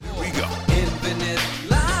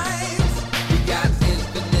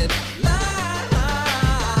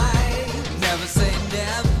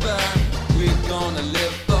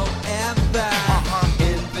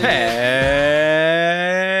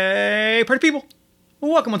Party people,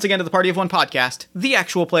 welcome once again to the Party of One podcast, the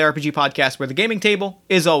actual play RPG podcast where the gaming table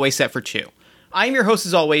is always set for two. I am your host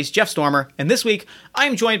as always, Jeff Stormer, and this week I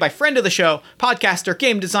am joined by friend of the show, podcaster,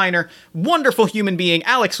 game designer, wonderful human being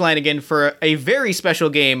Alex Flanagan for a very special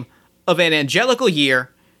game of An Angelical Year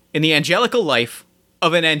in the Angelical Life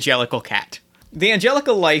of an Angelical Cat. The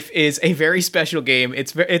Angelical Life is a very special game.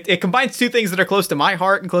 It combines two things that are close to my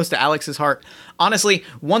heart and close to Alex's heart. Honestly,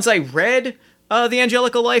 once I read The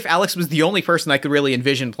Angelical Life, Alex was the only person I could really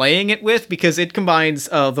envision playing it with, because it combines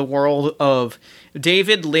the world of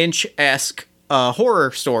David Lynch-esque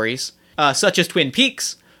horror stories, such as Twin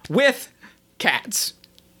Peaks, with cats.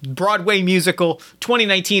 Broadway musical,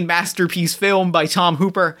 2019 masterpiece film by Tom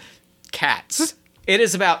Hooper, Cats. It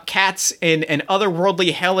is about cats in an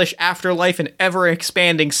otherworldly, hellish afterlife, an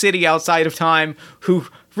ever-expanding city outside of time, who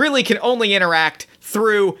really can only interact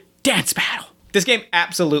through dance battle. This game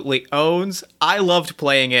absolutely owns. I loved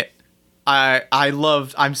playing it.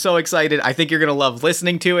 I'm so excited. I think you're going to love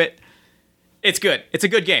listening to it. It's good. It's a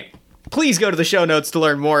good game. Please go to the show notes to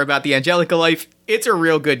learn more about the Angelical Life. It's a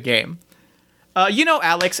real good game. You know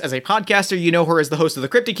Alex as a podcaster. You know her as the host of the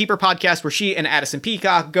Cryptid Keeper podcast, where she and Addison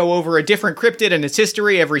Peacock go over a different cryptid and its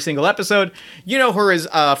history every single episode. You know her as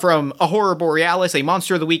from Aurora Borealis, a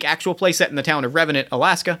Monster of the Week actual play set in the town of Revenant,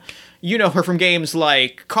 Alaska. You know her from games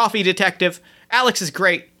like Coffee Detective. Alex is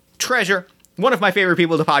great. Treasure. One of my favorite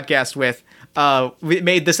people to podcast with.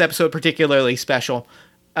 Made this episode particularly special.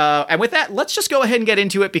 And with that, let's just go ahead and get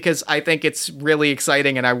into it, because I think it's really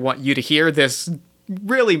exciting and I want you to hear this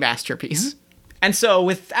really masterpiece. And so,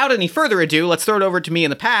 without any further ado, let's throw it over to me in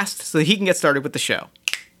the past so that he can get started with the show.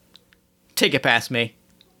 Take it past me.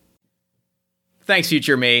 Thanks,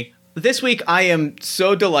 future me. This week, I am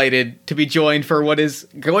so delighted to be joined for what is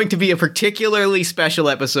going to be a particularly special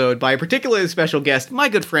episode by a particularly special guest, my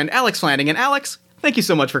good friend, Alex Flanagan. Alex, thank you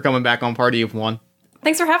so much for coming back on Party of One.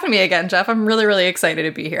 Thanks for having me again, Jeff. I'm really, really excited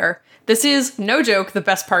to be here. This is, no joke, the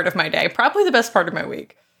best part of my day. Probably the best part of my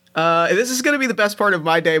week. This is going to be the best part of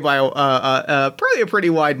my day by probably a pretty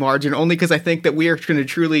wide margin, only because I think that we are going to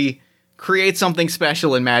truly create something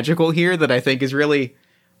special and magical here that I think is really,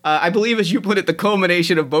 I believe, as you put it, the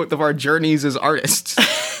culmination of both of our journeys as artists.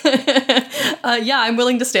 Yeah, I'm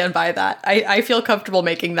willing to stand by that. I feel comfortable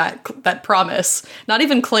making that promise, not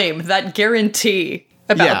even claim, that guarantee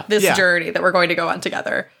about this journey that we're going to go on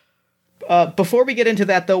together. Before we get into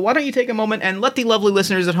that, though, why don't you take a moment and let the lovely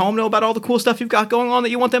listeners at home know about all the cool stuff you've got going on that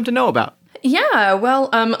you want them to know about? Yeah, well,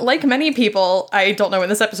 like many people, I don't know when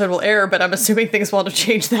this episode will air, but I'm assuming things won't have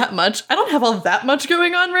changed that much. I don't have all that much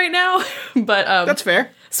going on right now, but that's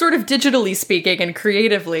fair. Sort of digitally speaking and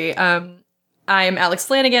creatively, I'm Alex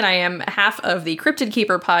Flanagan. I am half of the Cryptid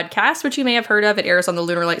Keeper podcast, which you may have heard of. It airs on the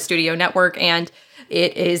Lunar Light Studio Network, and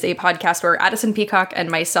it is a podcast where Addison Peacock and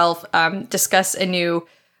myself discuss a new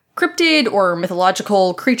cryptid or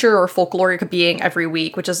mythological creature or folkloric being every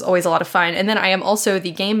week, which is always a lot of fun. And then I am also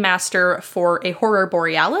the game master for Aurora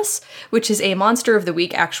Borealis, which is a Monster of the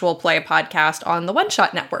Week actual play podcast on the One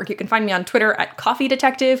Shot Network. You can find me on Twitter at Coffee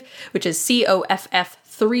Detective, which is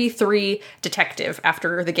COFF33 Detective,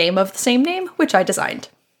 after the game of the same name, which I designed.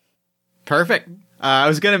 Perfect. I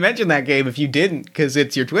was going to mention that game if you didn't, because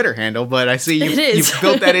it's your Twitter handle, but I see you've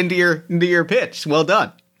built that into your pitch. Well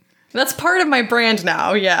done. That's part of my brand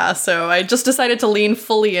now, yeah, so I just decided to lean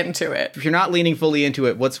fully into it. If you're not leaning fully into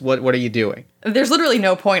it, what are you doing? There's literally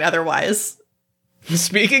no point otherwise.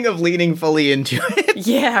 Speaking of leaning fully into it...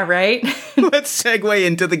 Yeah, right? Let's segue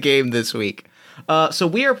into the game this week. So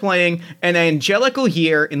we are playing An Angelical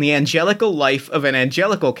Year in the Angelical Life of an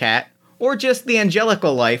Angelical Cat, or just The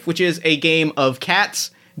Angelical Life, which is a game of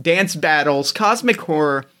cats, dance battles, cosmic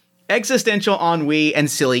horror, existential ennui, and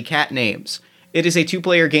silly cat names. It is a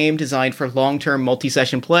two-player game designed for long-term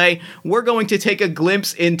multi-session play. We're going to take a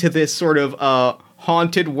glimpse into this sort of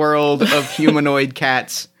haunted world of humanoid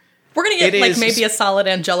cats. We're going to get maybe a solid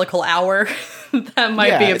angelical hour. That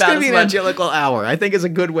might be about it's going to be an angelical hour, I think is a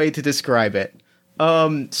good way to describe it.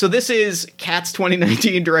 So this is Cats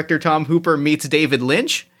 2019 director Tom Hooper meets David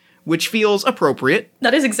Lynch, which feels appropriate.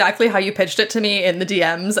 That is exactly how you pitched it to me in the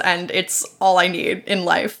DMs, and it's all I need in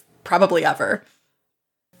life, probably ever.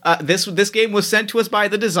 This game was sent to us by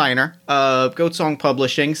the designer. Goat Song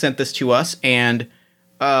Publishing sent this to us, and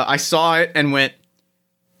I saw it and went.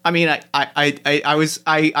 I mean, I was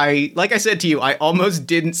like I said to you, I almost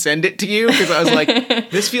didn't send it to you because I was like,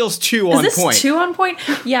 this feels too on point. Is this too on point?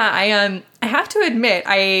 Yeah, I have to admit,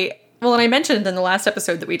 Well, and I mentioned in the last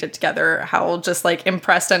episode that we did together how just like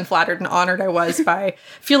impressed and flattered and honored I was by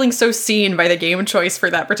feeling so seen by the game choice for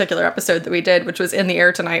that particular episode that we did, which was In the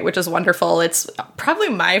Air Tonight, which is wonderful. It's probably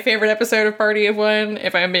my favorite episode of Party of One,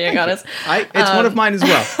 if I'm being honest. It's one of mine as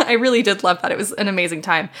well. I really did love that. It was an amazing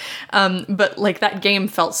time. But like that game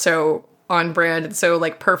felt so on brand and so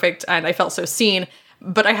like perfect, and I felt so seen.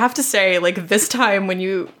 But I have to say, like, this time when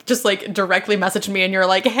you just, like, directly messaged me and you're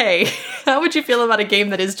like, hey, how would you feel about a game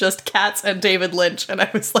that is just cats and David Lynch? And I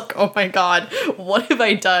was like, oh my god, what have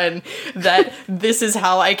I done that this is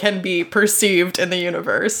how I can be perceived in the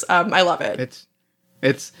universe? I love it.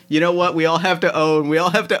 It's you know what, we all have to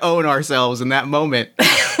own ourselves in that moment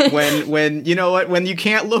when you know what, when you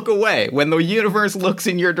can't look away, when the universe looks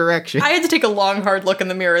in your direction. I had to take a long, hard look in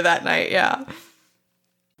the mirror that night, yeah.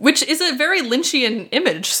 Which is a very Lynchian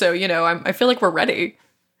image, so, you know, I feel like we're ready.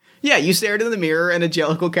 Yeah, you stared in the mirror and a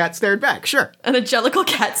Jellicle cat stared back, sure. And a Jellicle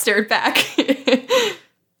cat stared back.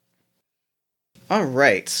 All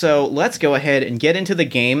right, so let's go ahead and get into the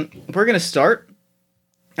game. We're going to start.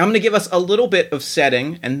 I'm going to give us a little bit of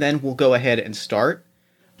setting, and then we'll go ahead and start.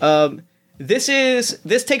 This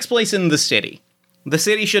takes place in the city. The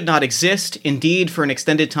city should not exist. Indeed, for an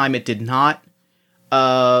extended time, it did not.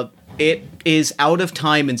 It is out of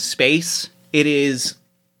time and space. It is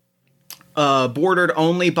bordered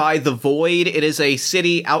only by the void. It is a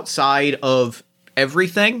city outside of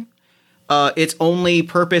everything. Its only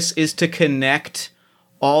purpose is to connect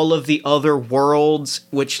all of the other worlds,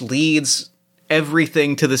 which leads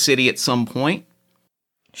everything to the city at some point.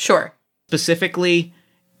 Sure. Specifically,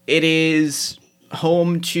 it is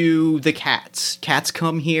home to the cats. Cats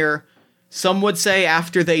come here. Some would say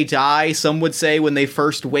after they die, some would say when they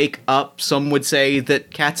first wake up, some would say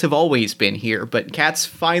that cats have always been here, but cats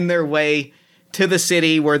find their way to the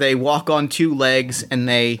city where they walk on two legs, and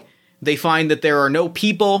they find that there are no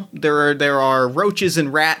people, there are roaches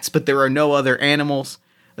and rats, but there are no other animals.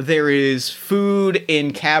 There is food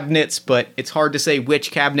in cabinets, but it's hard to say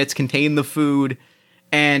which cabinets contain the food,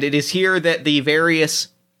 and it is here that the various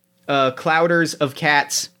clouders of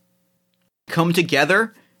cats come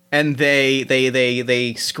together. And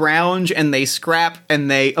they scrounge and they scrap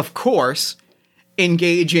and they, of course,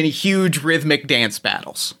 engage in huge rhythmic dance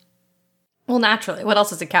battles. Well, naturally. What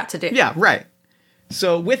else is a cat to do? Yeah, right.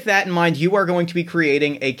 So with that in mind, you are going to be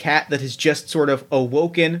creating a cat that has just sort of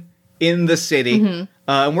awoken in the city. Mm-hmm.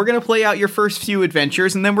 And we're going to play out your first few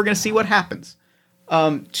adventures, and then we're going to see what happens.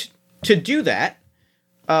 To do that,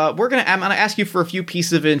 I'm going to ask you for a few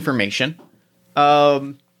pieces of information.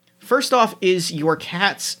 First off is your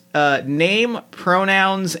cat's name,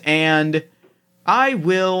 pronouns, and I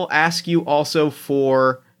will ask you also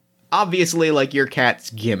for, obviously, like, your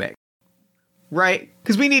cat's gimmick. Right?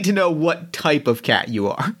 Because we need to know what type of cat you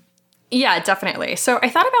are. Yeah, definitely. So I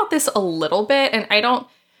thought about this a little bit, and I don't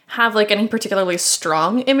have, like, any particularly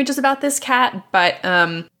strong images about this cat, but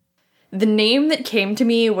the name that came to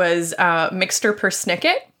me was Mixter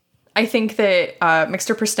Persnicket. I think that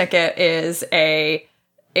Mixter Persnicket is a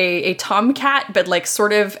tomcat, but like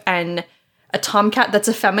sort of a tomcat that's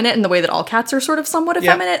effeminate in the way that all cats are sort of somewhat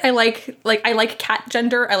effeminate. Yeah. I like cat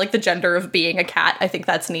gender. I like the gender of being a cat. I think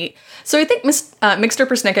that's neat. So I think Mixter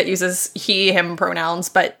Persnicket uses he, him pronouns,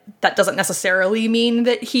 but that doesn't necessarily mean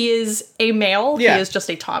that he is a male. Yeah. He is just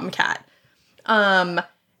a tomcat. And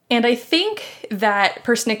I think that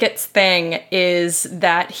Persnicket's thing is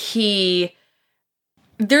that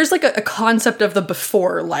there's like a concept of the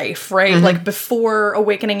before life, right? Mm-hmm. Like before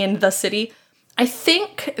awakening in the city. I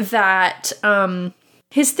think that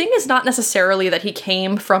his thing is not necessarily that he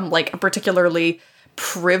came from like a particularly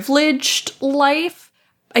privileged life.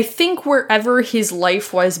 I think wherever his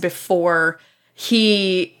life was before,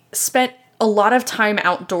 he spent a lot of time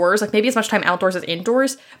outdoors, like maybe as much time outdoors as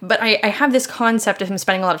indoors, but I have this concept of him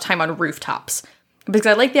spending a lot of time on rooftops. Because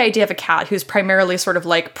I like the idea of a cat who's primarily sort of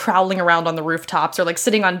like prowling around on the rooftops or like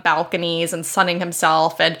sitting on balconies and sunning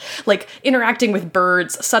himself and like interacting with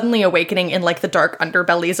birds, suddenly awakening in like the dark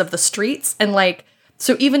underbellies of the streets. And like,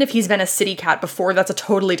 so even if he's been a city cat before, that's a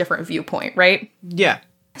totally different viewpoint, right? Yeah.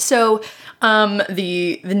 So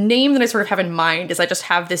the name that I sort of have in mind is I just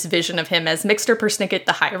have this vision of him as Mixter Persnicket,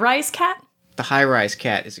 the high-rise cat. The high-rise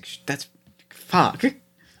cat that's fuck.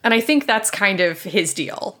 And I think that's kind of his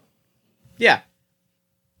deal. Yeah.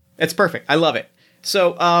 It's perfect. I love it.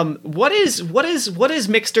 So, what is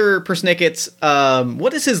Mixter Persnicket's,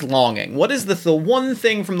 what is his longing? What is the one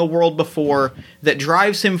thing from the world before that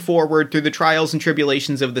drives him forward through the trials and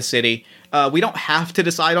tribulations of the city? We don't have to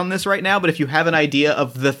decide on this right now, but if you have an idea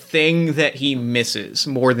of the thing that he misses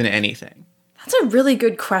more than anything. That's a really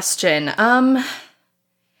good question.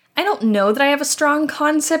 I don't know that I have a strong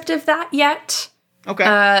concept of that yet. Okay.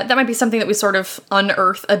 That might be something that we sort of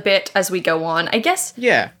unearth a bit as we go on. I guess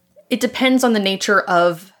it depends on the nature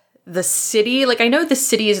of the city. Like, I know the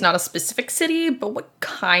city is not a specific city, but what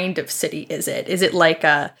kind of city is it? Is it like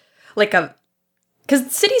a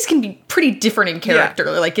because cities can be pretty different in character.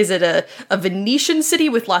 Yeah. Like, is it a Venetian city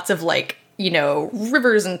with lots of, like, you know,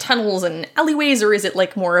 rivers and tunnels and alleyways, or is it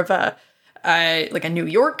like more of a New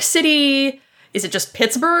York City? Is it just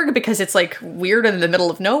Pittsburgh because it's like weird in the middle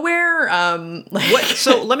of nowhere?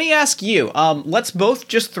 So let me ask you. Let's both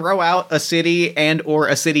just throw out a city and or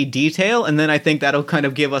a city detail, and then I think that'll kind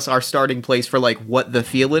of give us our starting place for like what the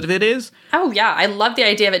feel of it is. Oh yeah, I love the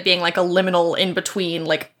idea of it being like a liminal in between,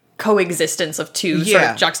 like coexistence of two sort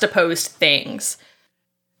of juxtaposed things.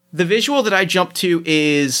 The visual that I jump to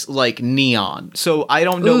is like neon, so I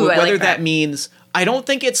don't know whether that means. I don't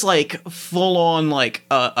think it's, like, full-on, like,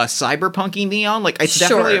 a cyberpunky neon. Like, it's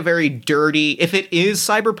definitely a very dirty... If it is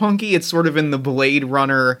cyberpunky, it's sort of in the Blade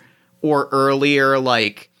Runner or earlier,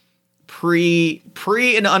 like, pre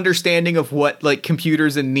an understanding of what, like,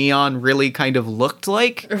 computers and neon really kind of looked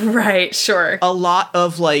like. Right, sure. A lot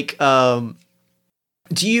of, like, do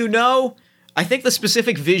you know... I think the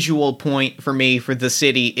specific visual point for me for the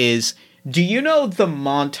city is... Do you know the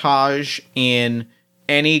montage in...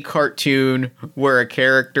 any cartoon where a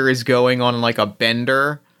character is going on like a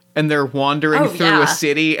bender and they're wandering through a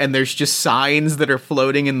city and there's just signs that are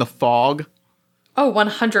floating in the fog? Oh,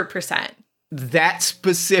 100%. That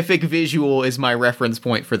specific visual is my reference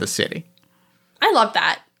point for the city. I love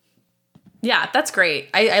that. Yeah, that's great.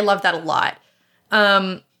 I love that a lot.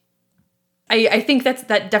 I think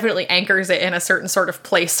that definitely anchors it in a certain sort of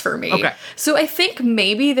place for me. Okay. So I think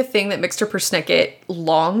maybe the thing that Mixter Persnicket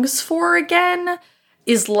longs for again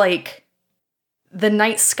is like the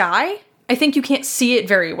night sky. I think you can't see it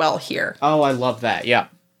very well here. Oh, I love that. Yeah.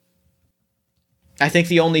 I think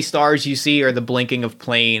the only stars you see are the blinking of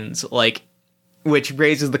planes, like, which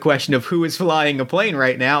raises the question of who is flying a plane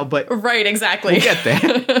right now, but... Right, exactly. We'll get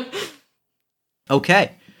there.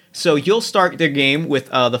 Okay. So you'll start the game with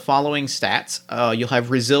the following stats. You'll have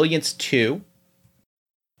Resilience 2.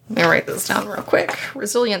 Let me write this down real quick.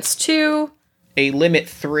 Resilience 2. A Limit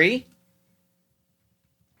 3.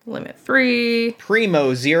 Limit 3.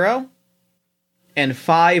 Primo 0. And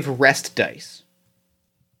 5 rest dice.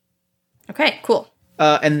 Okay, cool.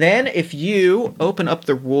 And then if you open up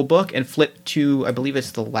the rulebook and flip to, I believe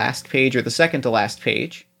it's the last page or the second to last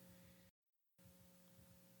page.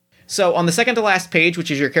 So on the second to last page, which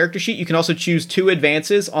is your character sheet, you can also choose 2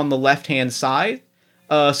 advances on the left-hand side.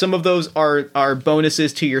 Some of those are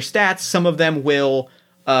bonuses to your stats. Some of them will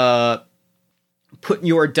put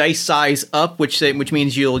your dice size up, which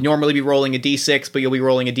means you'll normally be rolling a d6, but you'll be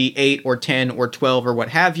rolling a d8 or 10 or 12 or what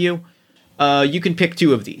have you. You can pick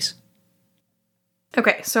 2 of these.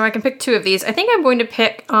 Okay, so I can pick 2 of these. I think I'm going to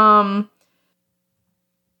pick, and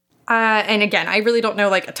again, I really don't know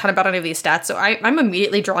like a ton about any of these stats, so I'm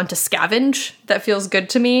immediately drawn to Scavenge. That feels good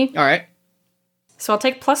to me. All right. So I'll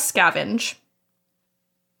take plus Scavenge.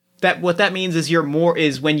 What that means is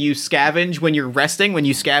when you scavenge, when you're resting, when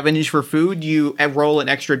you scavenge for food, you roll an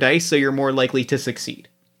extra dice, so you're more likely to succeed.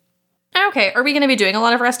 Okay, are we going to be doing a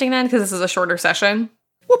lot of resting then, because this is a shorter session?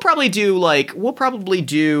 We'll probably do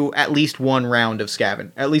at least one round of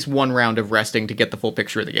at least one round of resting to get the full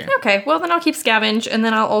picture of the game. Okay, well then I'll keep Scavenge, and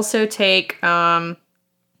then I'll also take,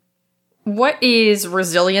 what is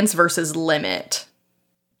Resilience versus Limit?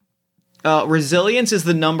 Resilience is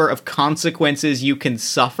the number of consequences you can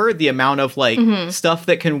suffer, the amount of, like, stuff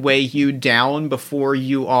that can weigh you down before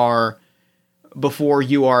you are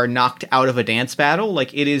knocked out of a dance battle.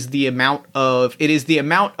 Like, it is the amount of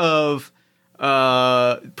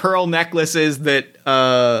pearl necklaces that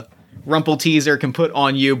Rumpelteazer can put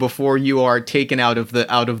on you before you are taken out of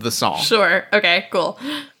the song. Sure. Okay, cool.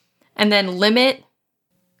 And then Limit.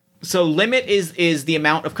 So limit is the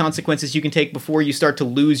amount of consequences you can take before you start to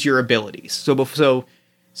lose your abilities.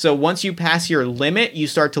 So once you pass your limit, you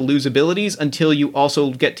start to lose abilities until you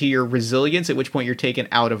also get to your resilience, at which point you're taken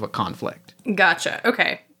out of a conflict. Gotcha.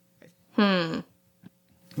 Okay. Let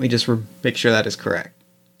me just make sure that is correct.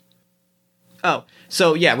 Oh,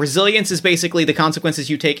 so yeah, resilience is basically the consequences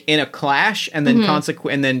you take in a clash, and then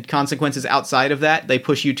consequences outside of that, they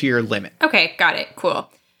push you to your limit. Okay, got it. Cool.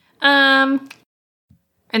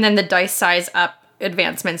 And then the dice size up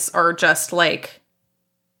advancements are just like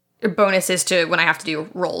bonuses to when I have to do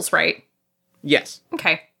rolls, right? Yes.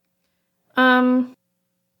 Okay. I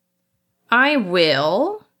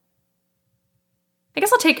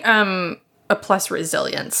guess I'll take a plus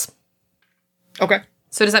resilience. Okay.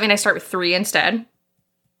 So does that mean I start with 3 instead?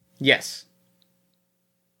 Yes.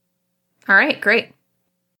 All right, great.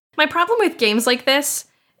 My problem with games like this,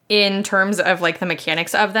 in terms of like the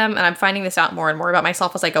mechanics of them, and I'm finding this out more and more about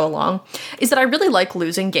myself as I go along, is that I really like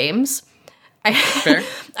losing games. Fair.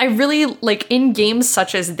 I really like in games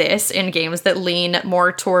such as this, in games that lean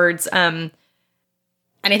more towards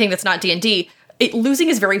anything that's not D&D, losing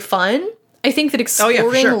is very fun. I think that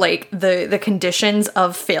exploring like the conditions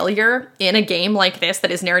of failure in a game like this that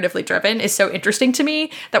is narratively driven is so interesting to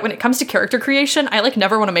me that when it comes to character creation, I like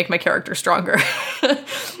never want to make my character stronger.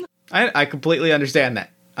 I completely understand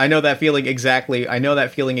that. I know that feeling exactly.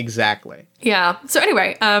 Yeah. So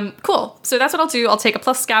anyway, cool. So that's what I'll do. I'll take a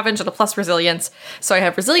plus scavenge and a plus resilience. So I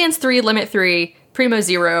have resilience 3, limit 3, primo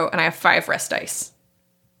 0, and I have 5 rest dice.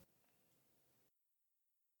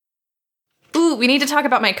 Ooh, we need to talk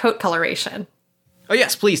about my coat coloration. Oh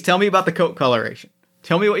yes, please tell me about the coat coloration.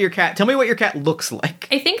 Tell me what your cat looks like.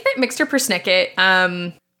 I think that Mixter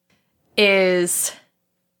Persnicket is,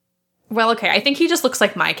 well, okay, I think he just looks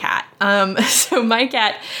like my cat. So my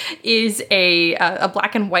cat is a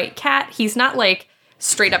black and white cat. He's not like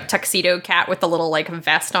straight up tuxedo cat with the little like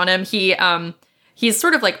vest on him. He's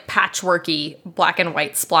sort of like patchworky black and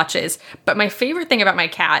white splotches. But my favorite thing about my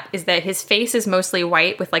cat is that his face is mostly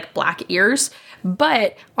white with like black ears.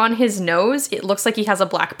 But on his nose, it looks like he has a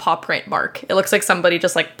black paw print mark. It looks like somebody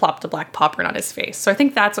just like plopped a black paw print on his face. So I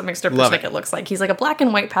think that's what Mixter Persnicket looks like. He's like a black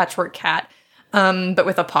and white patchwork cat, but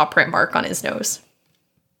with a paw print mark on his nose.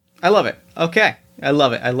 I love it. Okay. I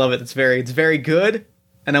love it. It's very good.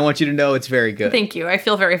 And I want you to know it's very good. Thank you. I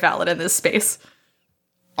feel very valid in this space.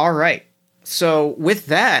 All right. So with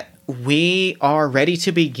that, we are ready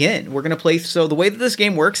to begin. We're going to play. So the way that this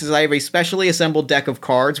game works is I have a specially assembled deck of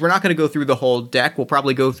cards. We're not going to go through the whole deck. We'll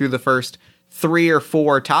probably go through the first 3 or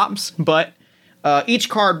 4 tops, but each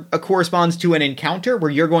card corresponds to an encounter where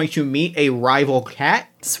you're going to meet a rival cat.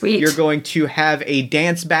 Sweet. You're going to have a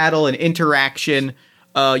dance battle, an interaction.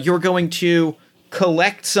 You're going to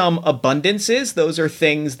collect some abundances. Those are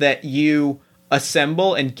things that you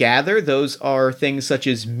assemble and gather. Those are things such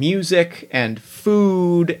as music and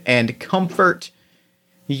food and comfort.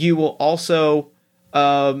 You will also,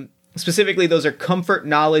 specifically, those are comfort,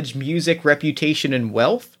 knowledge, music, reputation, and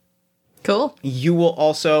wealth. Cool. You will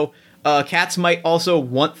also, cats might also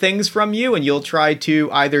want things from you, and you'll try to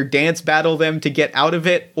either dance battle them to get out of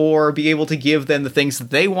it or be able to give them the things that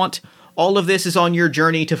they want. All of this is on your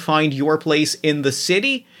journey to find your place in the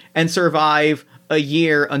city and survive a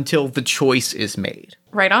year until the choice is made.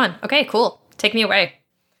 Right on. Okay, cool. Take me away.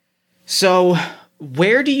 So,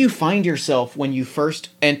 where do you find yourself when you first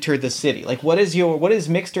enter the city? Like, what is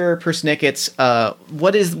Mixter Persnicket's,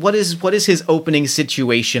 what is his opening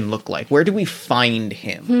situation look like? Where do we find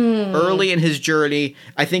him? Early in his journey,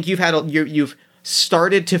 I think you've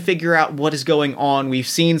started to figure out what is going on. We've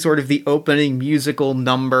seen sort of the opening musical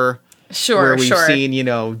number. Sure, where we've seen,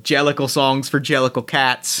 Jellicle songs for Jellicle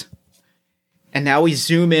cats. And now we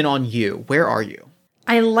zoom in on you. Where are you?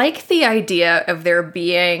 I like the idea of there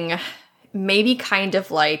being maybe kind of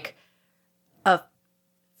like a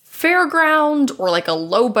fairground or like a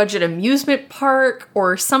low-budget amusement park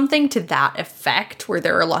or something to that effect, where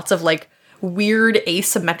there are lots of like weird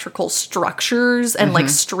asymmetrical structures and like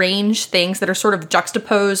strange things that are sort of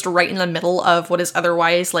juxtaposed right in the middle of what is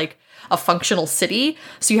otherwise like a functional city.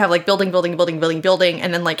 So you have like building,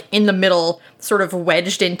 and then like in the middle, sort of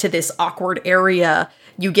wedged into this awkward area,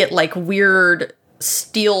 you get like weird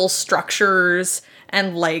steel structures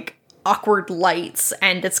and like awkward lights,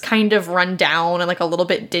 and it's kind of run down and like a little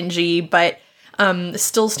bit dingy, but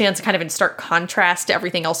still stands kind of in stark contrast to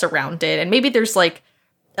everything else around it. And maybe there's like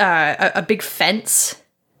a big fence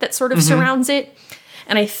that sort of surrounds it.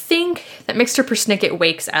 And I think that Mixter Persnicket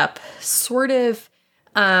wakes up sort of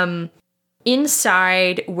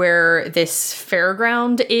inside where this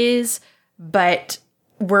fairground is, but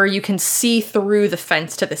where you can see through the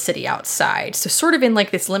fence to the city outside. So sort of in like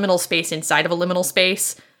this liminal space inside of a liminal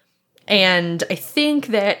space. And I think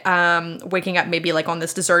that waking up maybe like on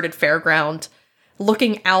this deserted fairground,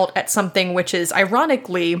 looking out at something which is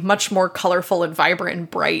ironically much more colorful and vibrant and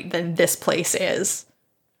bright than this place is.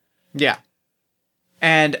 Yeah.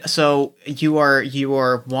 And so you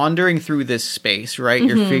are wandering through this space, right?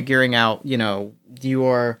 You're figuring out, you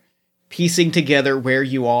are piecing together where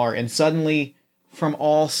you are, and suddenly from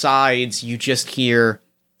all sides you just hear,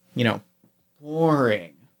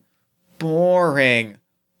 boring.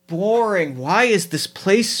 Why is this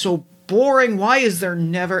place so boring? Why is there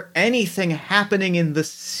never anything happening in the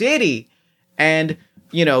city? And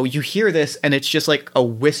you hear this and it's just like a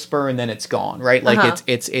whisper and then it's gone, right? Like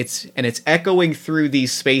it's echoing through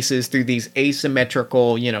these spaces, through these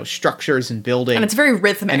asymmetrical, structures and buildings. And it's very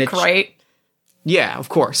rhythmic, right? Yeah, of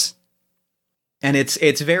course. And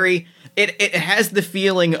it's very it has the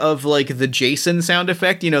feeling of like the Jason sound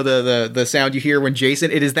effect, the sound you hear when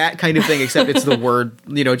Jason, it is that kind of thing, except it's the word,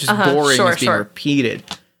 just boring is being repeated.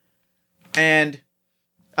 And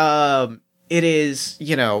it is,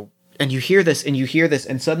 and you hear this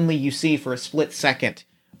and suddenly you see for a split second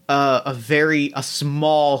a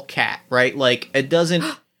small cat, right? Like, it doesn't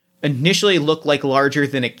initially look like larger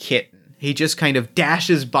than a kitten. He just kind of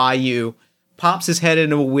dashes by you, pops his head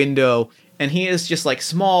into a window, and he is just like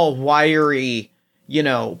small, wiry,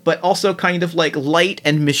 but also kind of like light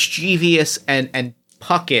and mischievous and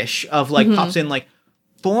puckish of like pops in like,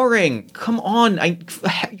 boring, come on,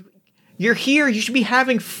 you're here, you should be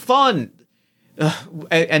having fun.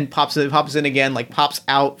 And pops in again, like pops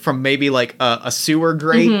out from maybe like a sewer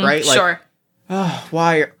grate, right? Like, sure. Oh,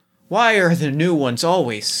 why are the new ones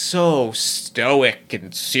always so stoic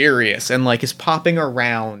and serious? And like is popping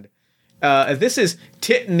around. This is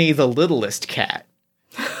Titany, the littlest cat.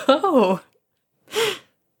 Oh.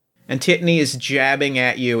 And Titany is jabbing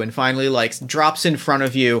at you and finally like drops in front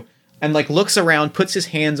of you and like looks around, puts his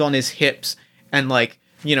hands on his hips and like,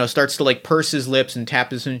 starts to like purse his lips and tap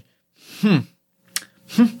his...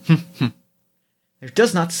 There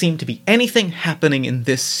does not seem to be anything happening in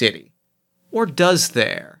this city. Or does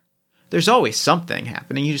there? There's always something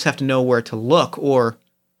happening. You just have to know where to look, or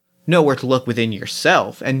know where to look within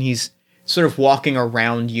yourself. And he's sort of walking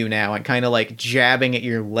around you now and kind of like jabbing at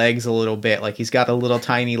your legs a little bit. Like he's got a little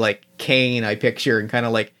tiny like cane, I picture, and kind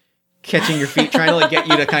of like catching your feet, trying to like get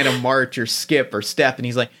you to kind of march or skip or step. And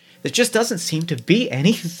he's like, there just doesn't seem to be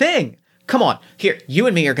anything. Come on, here, you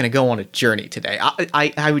and me are going to go on a journey today.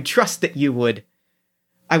 I would trust that you would...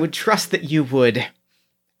 I'm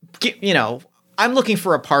looking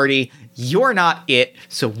for a party. You're not it,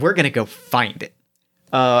 so we're going to go find it.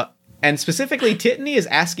 And specifically, Titany is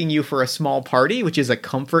asking you for a small party, which is a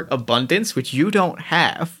comfort abundance, which you don't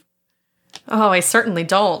have. Oh, I certainly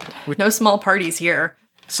don't. No small parties here.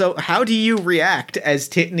 So how do you react as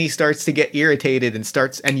Titany starts to get irritated and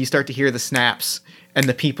you start to hear the snaps and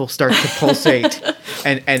the people start to pulsate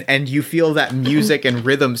and you feel that music and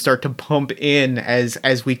rhythm start to pump in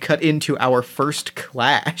as we cut into our first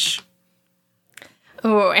clash?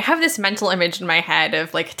 Oh, I have this mental image in my head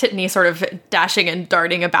of like Titany sort of dashing and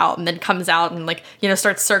darting about and then comes out and like,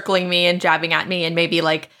 starts circling me and jabbing at me, and maybe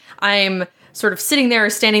like I'm sort of sitting there or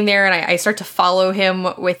standing there and I start to follow him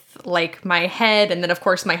with like my head, and then of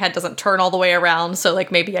course my head doesn't turn all the way around, so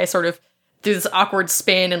like maybe I sort of do this awkward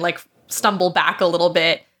spin and like stumble back a little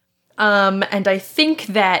bit. And I think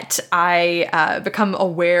that I become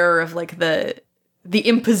aware of like the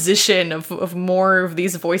imposition of more of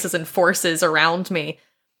these voices and forces around me.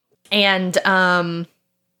 And yeah,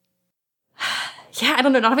 I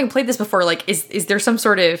don't know, not having played this before, like is there some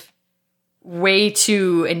sort of way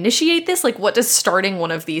to initiate this? Like, what does starting one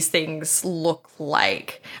of these things look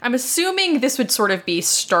like? I'm assuming this would sort of be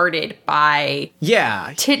started by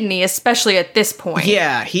Titany, especially at this point.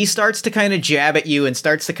 Yeah, he starts to kind of jab at you and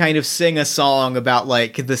starts to kind of sing a song about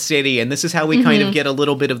like the city, and this is how we kind of get a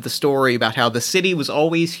little bit of the story about how the city was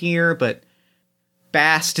always here, but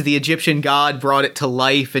Bast, the Egyptian god, brought it to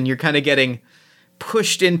life, and you're kind of getting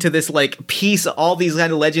pushed into this like piece, all these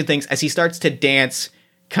kind of legend things as he starts to dance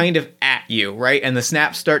kind of at you, right? And the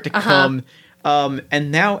snaps start to come,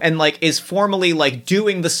 and like is formally like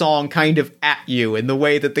doing the song kind of at you in the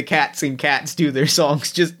way that the cats and cats do their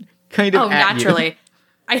songs, just kind of at naturally. you.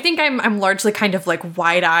 I think I'm largely kind of like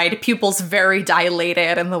wide-eyed, pupils very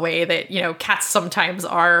dilated in the way that, cats sometimes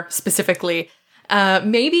are specifically.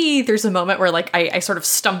 Maybe there's a moment where like I sort of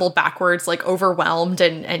stumble backwards, like overwhelmed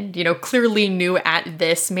and clearly new at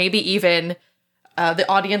this. Maybe even the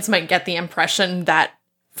audience might get the impression that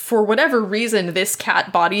for whatever reason, this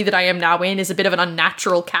cat body that I am now in is a bit of an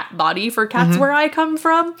unnatural cat body for cats where I come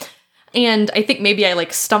from. And I think maybe I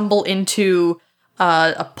like stumble into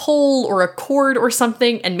a pole or a cord or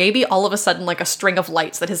something, and maybe all of a sudden like a string of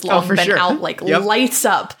lights that has long been out like lights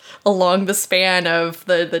up along the span of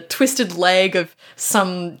the twisted leg of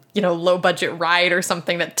some low budget ride or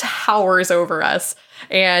something that towers over us.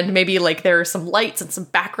 And maybe like there are some lights and some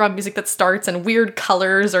background music that starts, and weird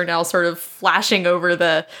colors are now sort of flashing over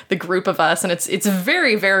the group of us, and it's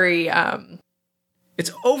very, very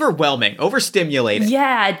it's overwhelming, overstimulating.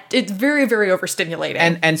 Yeah, it's very, very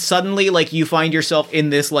overstimulating. And suddenly like you find yourself in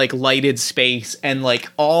this like lighted space, and like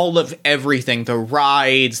all of everything, the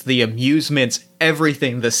rides, the amusements,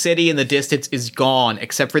 everything, the city in the distance is gone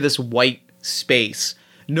except for this white space.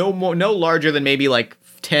 No larger than maybe like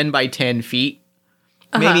 10 by 10 feet.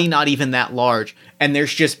 Maybe not even that large. And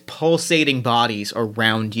there's just pulsating bodies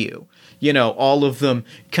around you. all of them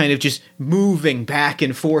kind of just moving back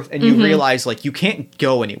and forth, and you realize, like, you can't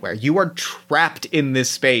go anywhere. You are trapped in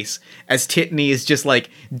this space as Titany is just, like,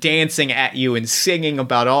 dancing at you and singing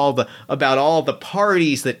about all the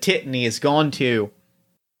parties that Titany has gone to,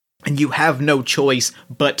 and you have no choice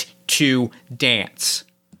but to dance.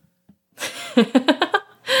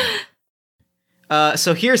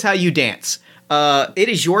 So here's how you dance. It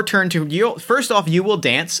is your turn to... First off, you will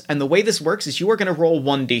dance, and the way this works is you are going to roll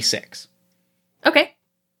 1d6. Okay.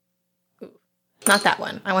 Ooh, not that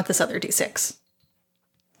one. I want this other d6.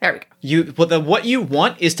 There we go. What you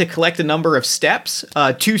want is to collect a number of steps,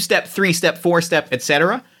 2-step, 3-step, 4-step,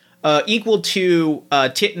 etc., equal to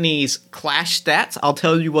Titany's clash stats. I'll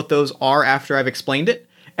tell you what those are after I've explained it.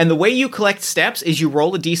 And the way you collect steps is you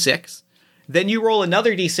roll a d6, then you roll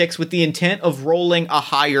another d6 with the intent of rolling a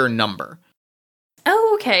higher number.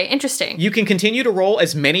 Oh, okay. Interesting. You can continue to roll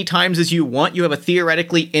as many times as you want. You have a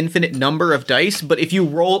theoretically infinite number of dice, but if you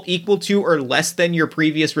roll equal to or less than your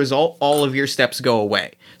previous result, all of your steps go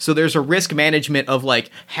away. So there's a risk management of,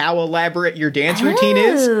 like, how elaborate your dance routine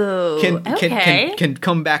is can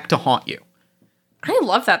come back to haunt you. I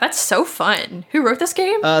love that. That's so fun. Who wrote this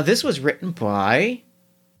game? This was written by...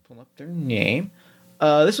 Pull up their name.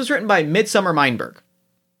 This was written by Midsummer Mindberg.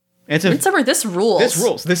 Midsummer, this rules. This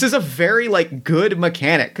rules. This is a very, like, good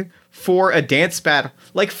mechanic for a dance battle.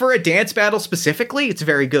 Like, for a dance battle specifically, it's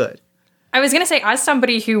very good. I was going to say, as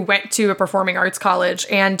somebody who went to a performing arts college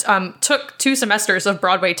and took 2 semesters of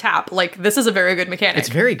Broadway tap, like, this is a very good mechanic. It's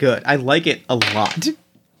very good. I like it a lot.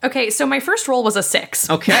 Okay, so my first roll was a 6.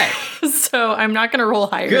 Okay. So I'm not going to roll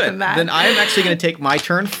higher than that. Then I am actually going to take my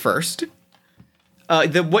turn first.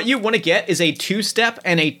 What you want to get is a 2-step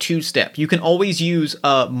and a 2-step. You can always use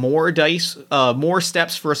more dice, more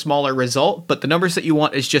steps for a smaller result, but the numbers that you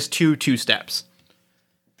want is just 2 2-steps.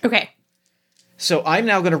 Okay. So I'm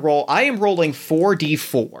now going to roll. I am rolling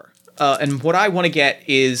 4d4. And what I want to get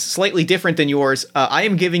is slightly different than yours. I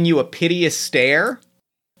am giving you a piteous stare.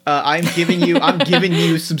 I'm giving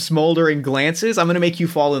you some smoldering glances. I'm going to make you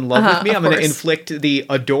fall in love with me. I'm going to inflict the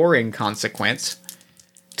adoring consequence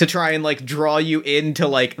to try and, like, draw you into,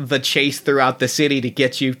 like, the chase throughout the city to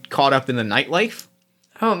get you caught up in the nightlife.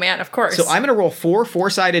 Oh, man, of course. So I'm going to roll 4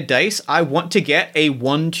 4-sided dice. I want to get a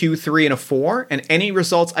 1, 2, 3, and a 4, and any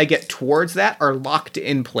results I get towards that are locked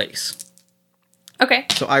in place. Okay.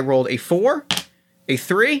 So I rolled a 4, a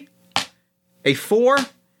 3, a 4,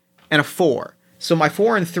 and a 4. So my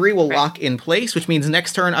 4 and 3 will lock in place, which means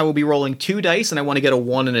next turn I will be rolling 2 dice, and I want to get a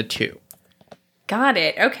 1 and a 2. Got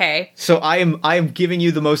it. Okay. So I am giving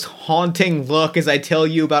you the most haunting look as I tell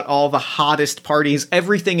you about all the hottest parties,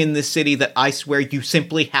 everything in this city that I swear you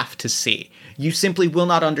simply have to see. You simply will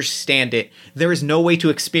not understand it. There is no way to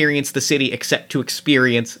experience the city except to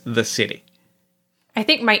experience the city. I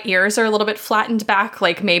think my ears are a little bit flattened back,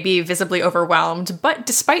 like maybe visibly overwhelmed, but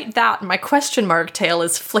despite that, my question mark tail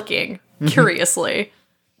is flicking curiously.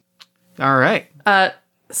 All right.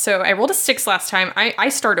 So I rolled a 6 last time. I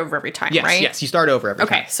start over every time, right? Yes, you start over every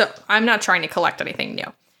time. Okay, so I'm not trying to collect anything new.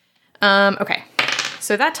 Okay.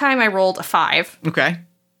 So that time I rolled a 5. Okay.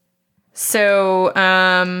 So,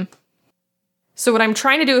 so what I'm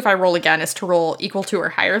trying to do if I roll again is to roll equal to or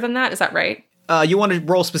higher than that. Is that right? You want to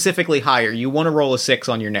roll specifically higher. You want to roll a 6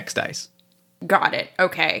 on your next dice. Got it.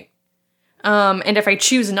 Okay. And if I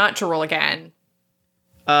choose not to roll again...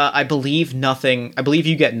 I believe nothing. I believe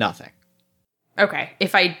you get nothing. Okay.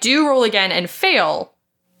 If I do roll again and fail...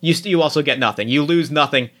 You also get nothing. You lose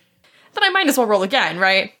nothing. Then I might as well roll again,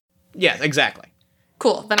 right? Yes, exactly.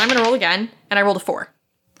 Cool. Then I'm going to roll again, and I rolled a 4.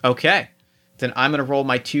 Okay. Then I'm going to roll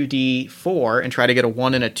my 2d4 and try to get a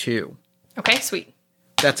 1 and a 2. Okay, sweet.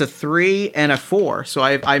 That's a 3 and a 4, so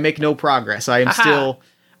I make no progress. I am still...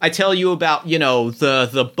 I tell you about,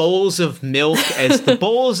 the bowls of milk as the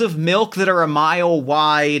bowls of milk that are a mile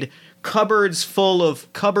wide, cupboards full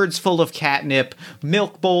of catnip,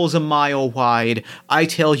 milk bowls a mile wide. I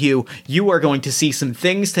tell you, you are going to see some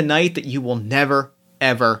things tonight that you will never,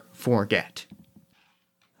 ever forget.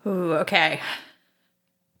 Ooh, okay.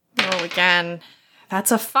 Roll again.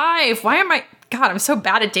 That's a 5. Why am I... God, I'm so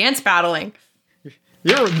bad at dance battling.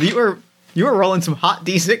 You were rolling some hot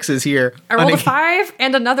D6s here. I rolled a 5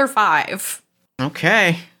 and another 5.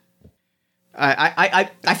 Okay.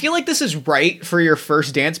 I feel like this is right for your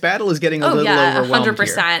first dance battle, is getting a little overwhelmed 100%.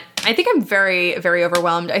 Here. I think I'm very, very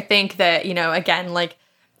overwhelmed. I think that, again, like,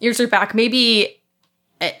 years are back, maybe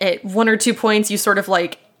at 1 or 2 points you sort of,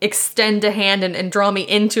 like, extend a hand and draw me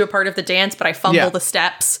into a part of the dance, but I fumble the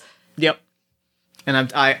steps. Yep.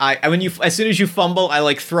 And I as soon as you fumble, I,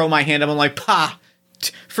 like, throw my hand up. I'm like, "Pah!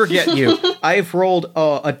 Forget you. I've rolled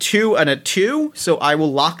a 2 and a 2, so I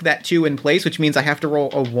will lock that 2 in place, which means I have to roll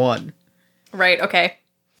a 1. Right, okay.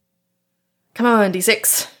 Come on,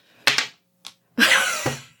 D6.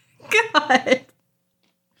 God.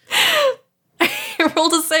 I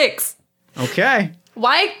rolled a 6. Okay.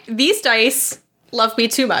 Why? These dice love me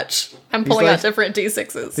too much. I'm pulling out different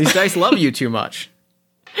D6s. These dice love you too much.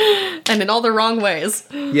 And in all the wrong ways.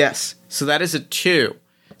 Yes. So that is a 2.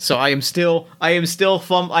 So I'm still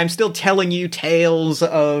telling you tales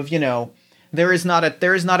of, there is not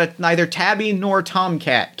a neither Tabby nor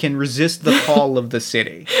Tomcat can resist the call of the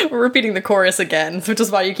city. We're repeating the chorus again, which is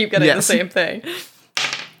why you keep getting the same thing.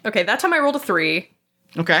 Okay, that time I rolled a 3.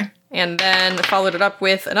 Okay. And then followed it up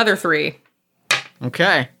with another 3.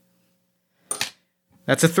 Okay.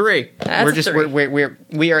 That's a 3.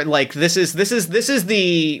 We are like, this is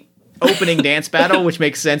the opening dance battle, which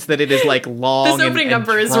makes sense that it is like long. This opening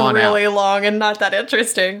number is really long and not that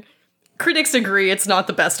interesting. Critics agree it's not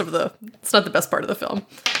the best part of the film.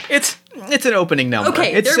 It's an opening number.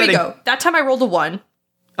 Okay, we go. That time I rolled a 1.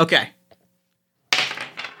 Okay.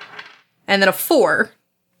 And then a 4.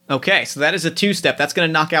 Okay, so that is a 2-step. That's going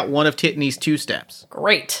to knock out one of Titney's 2 steps.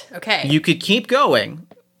 Great. Okay. You could keep going,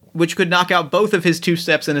 which could knock out both of his 2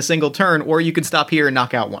 steps in a single turn, or you could stop here and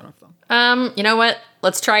knock out one of them. You know what?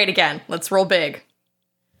 Let's try it again. Let's roll big.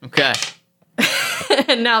 Okay.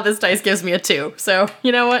 And now this dice gives me a 2. So,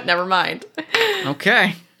 you know what? Never mind.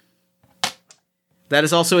 Okay. That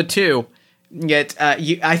is also a 2. Yet,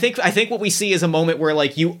 I think what we see is a moment where,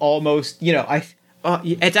 like, you almost,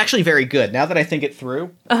 it's actually very good, now that I think it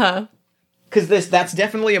through. Uh-huh. Because that's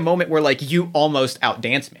definitely a moment where, like, you almost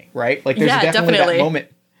outdance me, right? Like, there's definitely that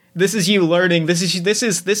moment. This is you learning, this is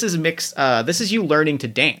you learning to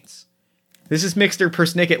dance. This is Mixter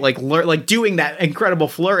Persnicket, like doing that incredible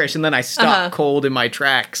flourish, and then I stop cold in my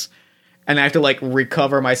tracks, and I have to like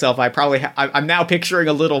recover myself. I'm now picturing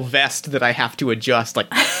a little vest that I have to adjust, like.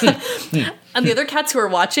 And the other cats who are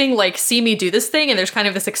watching like see me do this thing, and there's kind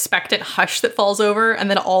of this expectant hush that falls over, and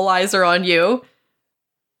then all eyes are on you.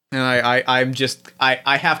 And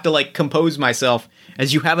I have to like compose myself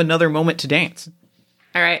as you have another moment to dance.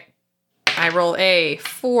 All right, I roll a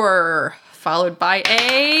 4, followed by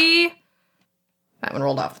a. That one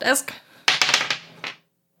rolled off the desk.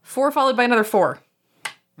 4 followed by another 4.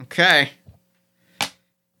 Okay.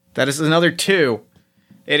 That is another 2.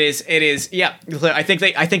 It is, yeah. I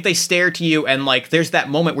think they stare to you, and like there's that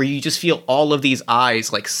moment where you just feel all of these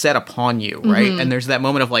eyes like set upon you, right? Mm-hmm. And there's that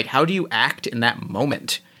moment of like, how do you act in that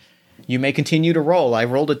moment? You may continue to roll. I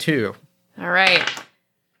rolled a 2. All right.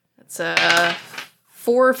 That's a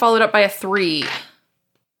 4 followed up by a 3.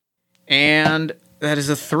 And that is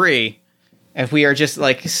a 3. If we are just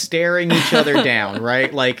like staring each other down,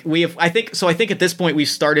 right? Like I think at this point we've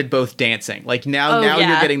started both dancing. Like now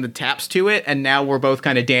you're getting the taps to it, and now we're both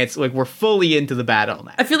kind of dancing. Like we're fully into the battle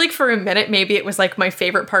now. I feel like for a minute maybe it was like my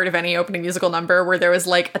favorite part of any opening musical number, where there was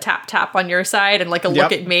like a tap on your side and like a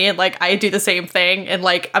look at me, and like I do the same thing, and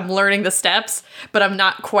like I'm learning the steps, but I'm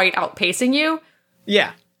not quite outpacing you.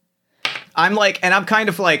 Yeah, I'm like, and I'm kind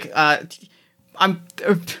of like,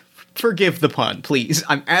 forgive the pun, please.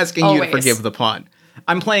 I'm asking you to forgive the pun.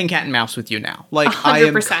 I'm playing cat and mouse with you now. Like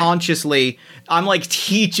 100%. I'm like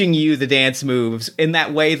teaching you the dance moves in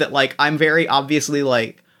that way that like I'm very obviously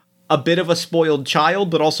like a bit of a spoiled child,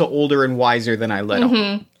 but also older and wiser than I let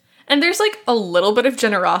on. And there's like a little bit of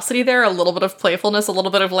generosity there, a little bit of playfulness, a little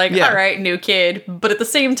bit of like, all right, new kid. But at the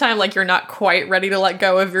same time, like you're not quite ready to let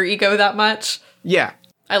go of your ego that much. Yeah.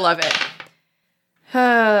 I love it.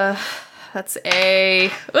 That's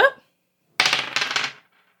a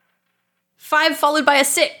 5 followed by a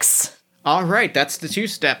 6. All right, that's the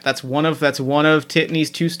 2-step. That's one of Titney's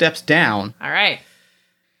 2 steps down. All right.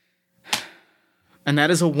 And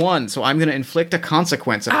that is a 1, so I'm going to inflict a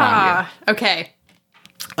consequence upon you. Okay.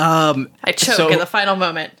 I choke in the final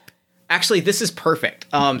moment. Actually, this is perfect.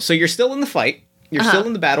 So you're still in the fight. You're still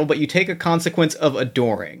in the battle, but you take a consequence of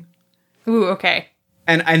adoring. Ooh, okay.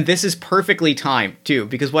 And this is perfectly timed, too,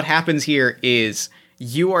 because what happens here is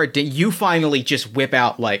you finally just whip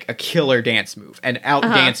out, like, a killer dance move and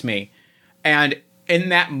outdance me. And in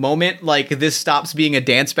that moment, like, this stops being a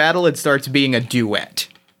dance battle and starts being a duet.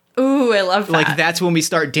 Ooh, I love that. Like, that's when we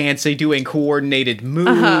start dancing, doing coordinated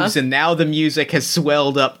moves, and now the music has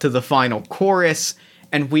swelled up to the final chorus,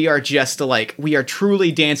 and we are just, like, we are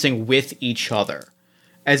truly dancing with each other.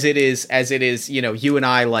 As it is, you and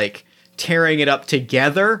I, like, tearing it up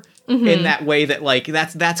together in that way that, like,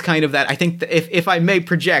 that's kind of that, I think, if I may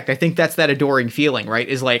project, I think that's that adoring feeling, right?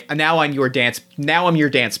 Is like, now I'm your dance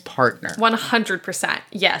partner. 100%.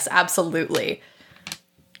 Yes, absolutely.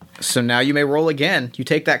 So now you may roll again. You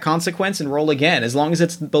take that consequence and roll again. As long as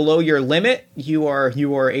it's below your limit, you are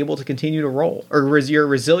able to continue to roll. Or your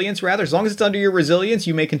resilience, rather. As long as it's under your resilience,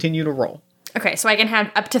 you may continue to roll. Okay, so I can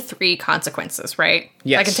have up to 3 consequences, right?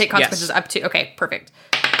 Yes. I can take consequences up to... Okay, perfect.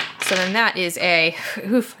 So then that is a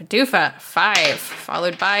doofa 5,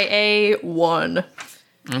 followed by a 1.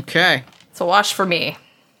 Okay. It's a wash for me.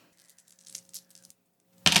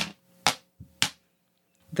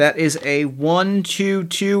 That is a 1, 2,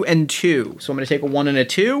 2, and 2. So I'm going to take a 1 and a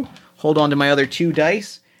 2. Hold on to my other 2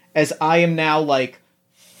 dice. As I am now, like,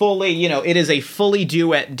 fully, it is a fully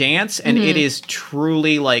duet dance, and it is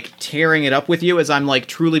truly, like, tearing it up with you as I'm, like,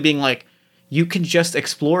 truly being like, you can just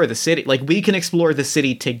explore the city. Like, we can explore the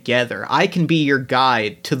city together. I can be your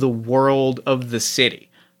guide to the world of the city.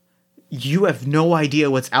 You have no idea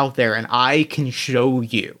what's out there, and I can show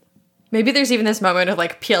you. Maybe there's even this moment of,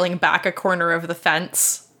 like, peeling back a corner of the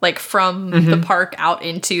fence, like, from the park out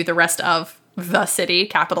into the rest of the city,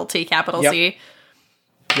 capital T, capital C.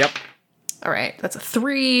 Yep. All right, that's a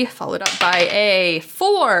 3, followed up by a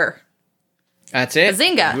 4. That's it.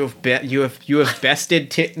 Bazinga! You have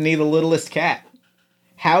bested Titney, the littlest cat.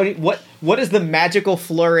 What does the magical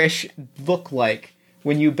flourish look like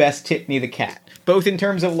when you best Titney the cat? Both in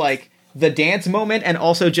terms of, like, the dance moment and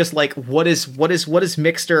also just, like, what is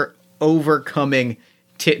Mixter overcoming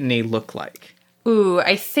Titney look like? Ooh,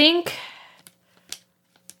 I think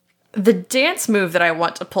the dance move that I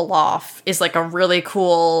want to pull off is like a really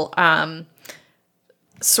cool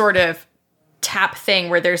sort of tap thing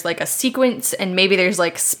where there's like a sequence and maybe there's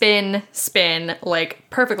like spin, like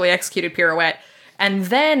perfectly executed pirouette. And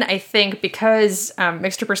then I think because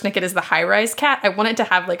Mixter Persnicket is the high-rise cat, I want it to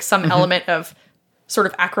have like some element of sort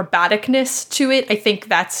of acrobaticness to it. I think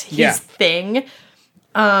that's his thing.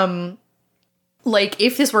 Like,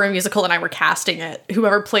 if this were a musical and I were casting it,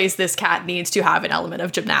 whoever plays this cat needs to have an element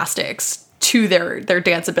of gymnastics to their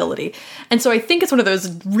danceability. And so I think it's one of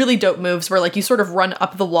those really dope moves where, like, you sort of run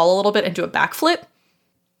up the wall a little bit and do a backflip.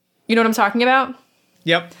 You know what I'm talking about?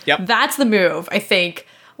 Yep. That's the move, I think.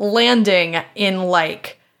 Landing in,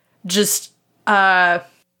 like, just,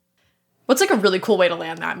 what's, like, a really cool way to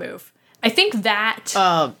land that move? I think that...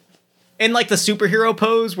 in like the superhero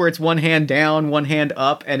pose where it's one hand down, one hand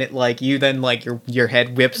up, and it like you then like your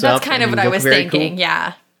head whips up. That's kind of what I was thinking,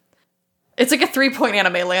 yeah. It's like a 3-point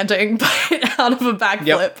anime landing, but out of a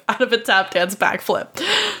backflip, out of a tap dance backflip.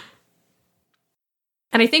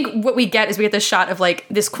 And I think what we get is we get this shot of like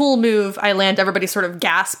this cool move, I land, everybody sort of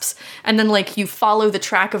gasps, and then like you follow the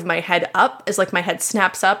track of my head up as like my head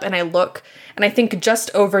snaps up and I look, and I think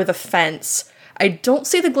just over the fence, I don't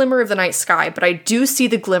see the glimmer of the night sky, but I do see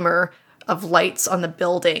the glimmer of lights on the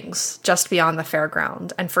buildings just beyond the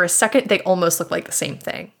fairground. And for a second, they almost look like the same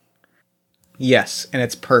thing. Yes, and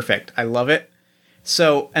it's perfect. I love it.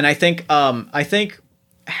 So, and I think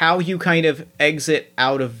how you kind of exit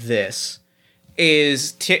out of this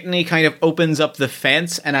is Titney kind of opens up the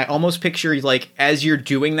fence, and I almost picture, like, as you're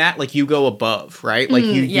doing that, like, you go above, right? Like,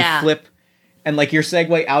 you flip, and, like, your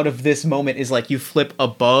segue out of this moment is, like, you flip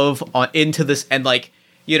above into this, and, like,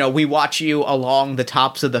 we watch you along the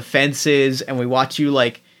tops of the fences, and we watch you,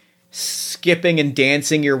 like, skipping and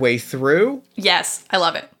dancing your way through. Yes, I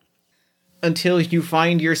love it. Until you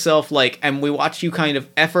find yourself, like, and we watch you kind of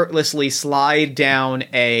effortlessly slide down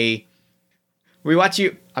we watch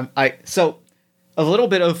you, so, a little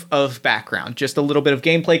bit of background, just a little bit of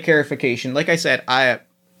gameplay clarification. Like I said,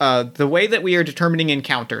 the way that we are determining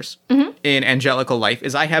encounters in Angelical Life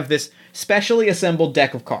is I have this specially assembled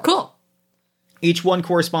deck of cards. Cool. Each one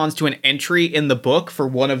corresponds to an entry in the book for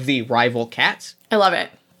one of the rival cats. I love it.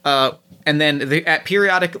 And then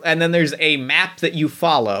and then there's a map that you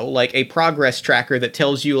follow, like a progress tracker that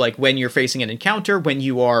tells you like when you're facing an encounter, when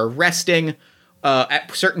you are resting.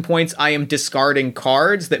 At certain points, I am discarding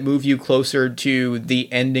cards that move you closer to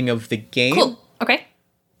the ending of the game. Cool. Okay.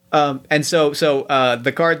 And so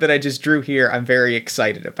the card that I just drew here, I'm very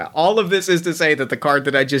excited about. All of this is to say that the card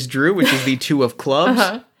that I just drew, which is the 2 of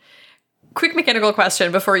clubs. Quick mechanical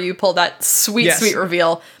question before you pull that sweet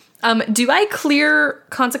reveal. Do I clear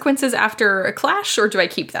consequences after a clash, or do I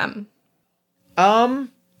keep them?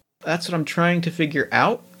 That's what I'm trying to figure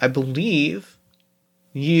out. I believe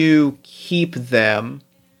you keep them.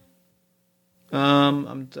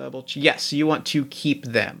 Yes, you want to keep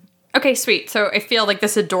them. Okay, sweet. So I feel like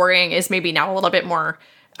this adoring is maybe now a little bit more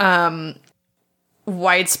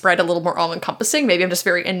widespread, a little more all-encompassing. Maybe I'm just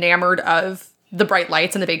very enamored of the bright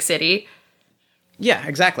lights in the big city. Yeah,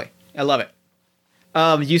 exactly. I love it.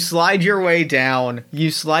 You slide your way down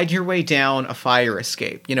a fire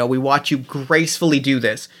escape. We watch you gracefully do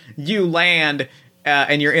this. You land,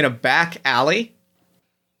 and you're in a back alley.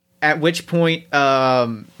 At which point,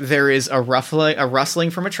 there is a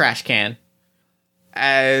rustling from a trash can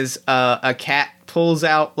as a cat pulls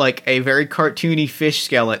out like a very cartoony fish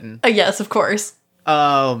skeleton. Yes, of course.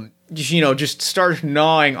 Just starts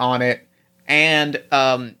gnawing on it, and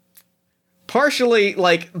partially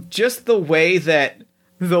like just the way that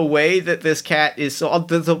this cat is,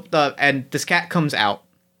 and this cat comes out.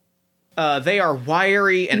 They are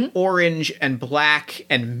wiry and orange and black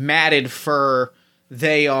and matted fur.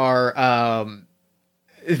 They are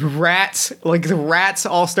rats. Like the rats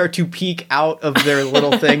all start to peek out of their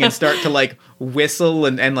little thing and start to like whistle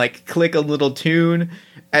and like click a little tune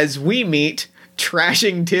as we meet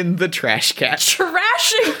Trashington the Trash Cat.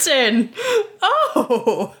 Trashington!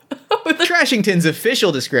 Oh! Trashington's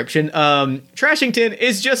official description, Trashington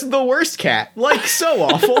is just the worst cat. Like, so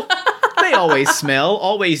awful. They always smell,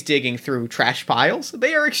 always digging through trash piles.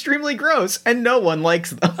 They are extremely gross, and no one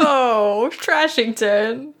likes them. Oh,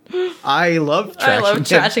 Trashington. I love Trashington. I love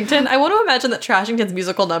Trashington. I want to imagine that Trashington's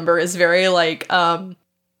musical number is very, like,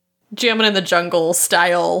 Jammin' in the Jungle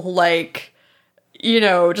style, like,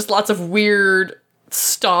 just lots of weird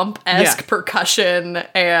stomp-esque percussion,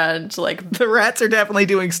 and, like... The rats are definitely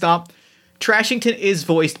doing stomp. Trashington is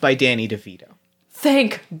voiced by Danny DeVito.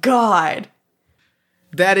 Thank God.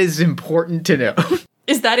 That is important to know.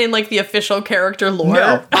 Is that in, like, the official character lore?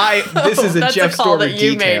 No, this is a Jeff Stormer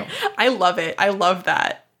detail. I love it. I love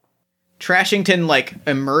that. Trashington, like,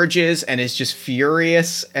 emerges and is just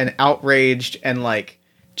furious and outraged and, like,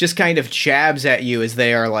 just kind of jabs at you as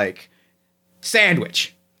they are, like,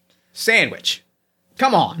 Sandwich.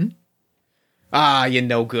 Come on. You're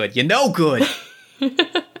no good.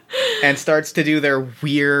 And starts to do their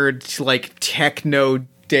weird, like, techno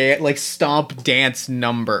like stomp dance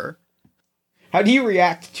number. How do you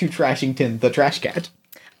react to Trashington the Trash Cat?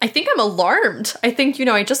 I think I'm alarmed. I think,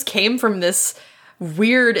 I just came from this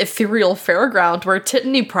weird ethereal fairground where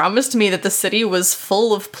Tittany promised me that the city was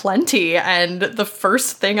full of plenty, and the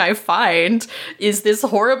first thing I find is this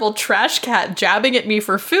horrible trash cat jabbing at me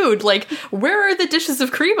for food. Like, where are the dishes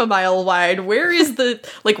of cream a mile wide? Where is the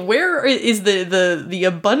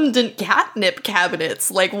abundant catnip cabinets?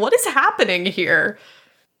 Like, what is happening here?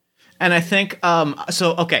 And I think, I'm going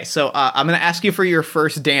to ask you for your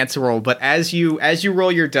first dance roll, but as you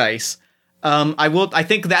roll your dice, I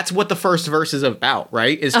think that's what the first verse is about,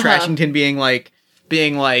 right? Is Trashington being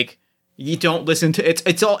like, you don't listen to,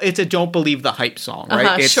 it's a don't believe the hype song,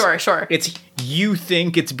 right? Sure. It's, you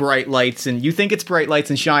think it's bright lights and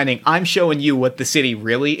shining. I'm showing you what the city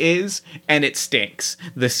really is, and it stinks.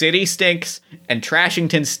 The city stinks, and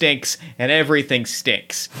Trashington stinks, and everything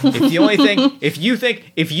stinks. If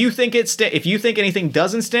you think anything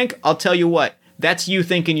doesn't stink, I'll tell you what, that's you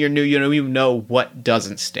thinking you know what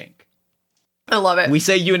doesn't stink. I love it. We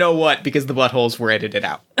say you know what because the buttholes were edited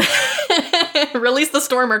out. Release the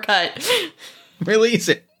Stormer cut. Release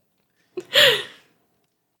it.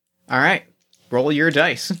 All right. Roll your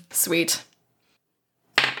dice. Sweet.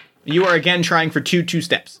 You are again trying for two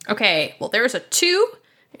steps. Okay. Well, there's a 2.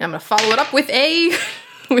 I'm going to follow it up with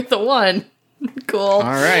with a 1. Cool. All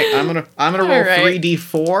right. I'm going to roll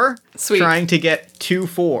 3d4. Sweet. Trying to get 2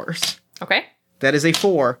 4s. Okay. That is a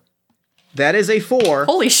 4. That is a 4.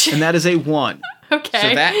 Holy shit. And that is a 1.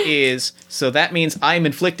 Okay. So that means I'm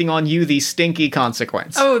inflicting on you the stinky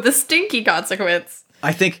consequence. Oh, the stinky consequence.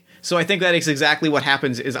 I think that is exactly what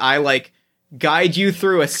happens is I like guide you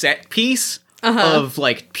through a set piece of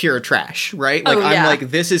like pure trash, right? Like I'm like,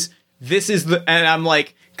 this is the, and I'm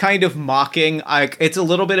like kind of mocking, it's a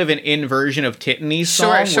little bit of an inversion of Tittany's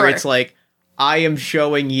song where it's like, I am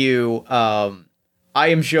showing you like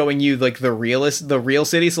the real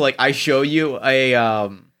city. So like I show you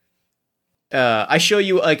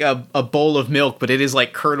like a bowl of milk, but it is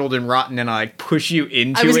like curdled and rotten, and I like push you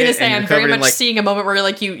into it. I was gonna say I'm very much like, seeing a moment where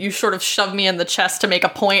like you sort of shove me in the chest to make a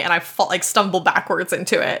point, and I stumble backwards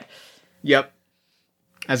into it. Yep.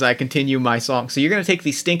 As I continue my song, so you're gonna take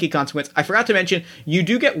the stinky consequence. I forgot to mention you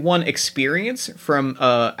do get 1 experience from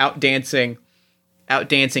outdancing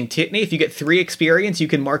Tittany. If you get 3 experience, you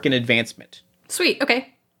can mark an advancement. Sweet.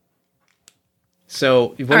 Okay.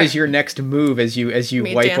 So what is your next move as you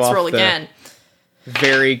wipe dance off roll the again.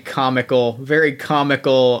 very comical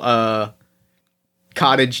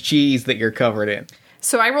cottage cheese that you're covered in?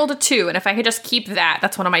 So I rolled a 2, and if I could just keep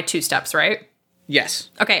that's one of my 2 steps, right? Yes.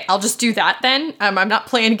 Okay, I'll just do that then. I'm not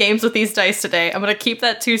playing games with these dice today. I'm going to keep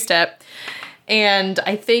that 2 step. And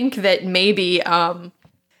I think that maybe, what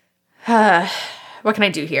can I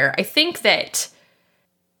do here? I think that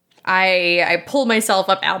I pull myself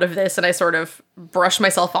up out of this and I sort of brush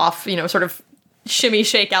myself off, sort of shimmy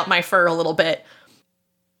shake out my fur a little bit.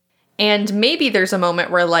 And maybe there's a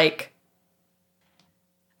moment where, like,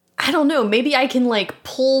 I don't know, maybe I can, like,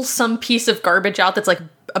 pull some piece of garbage out that's, like,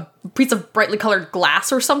 a piece of brightly colored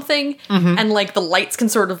glass or something, and, like, the lights can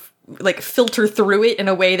sort of, like, filter through it in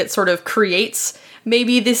a way that sort of creates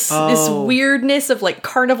maybe this weirdness of, like,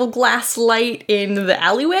 carnival glass light in the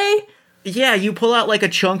alleyway. Yeah, you pull out, like, a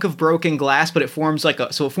chunk of broken glass, but it forms, like,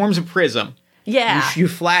 it forms a prism. Yeah. You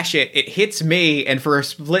flash it, it hits me, and for a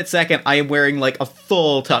split second, I am wearing, like, a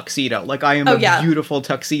full tuxedo. Like, I am a beautiful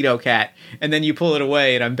tuxedo cat. And then you pull it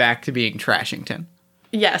away, and I'm back to being Trashington.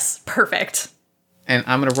 Yes, perfect. And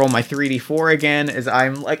I'm gonna roll my 3d4 again, as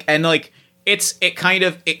I'm, like, and, like, it kind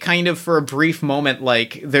of, for a brief moment,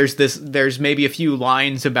 like, there's maybe a few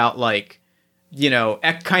lines about, like, you know,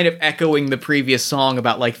 kind of echoing the previous song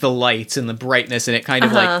about, like, the lights and the brightness, and it kind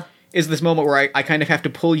of, like, is this moment where I kind of have to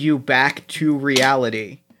pull you back to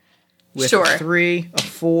reality with a 3, a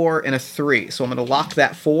 4, and a 3. So I'm going to lock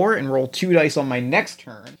that 4 and roll 2 dice on my next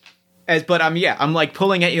turn. But I'm like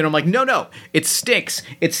pulling at you and I'm like, no, it stinks.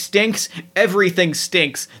 It stinks. Everything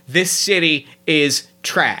stinks. This city is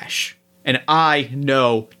trash. And I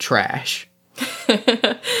know trash. All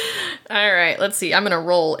right, let's see. I'm going to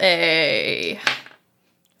roll a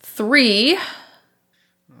 3.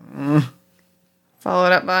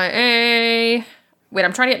 Followed up by a... Wait,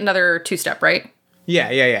 I'm trying to get another 2-step, right?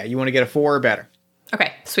 Yeah. You want to get a 4 or better.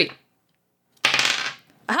 Okay, sweet.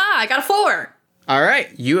 Aha, I got a 4! All right,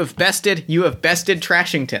 you have bested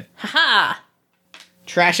Trashington. Haha!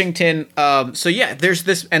 Trashington, so yeah, there's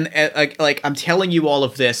this, and like, I'm telling you all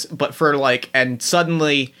of this, but for, like, and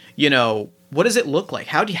suddenly, you know, what does it look like?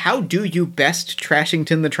 How do you best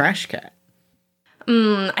Trashington the Trash Cat?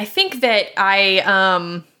 I think that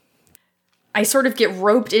I sort of get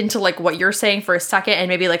roped into, like, what you're saying for a second and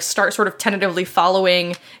maybe, like, start sort of tentatively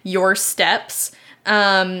following your steps.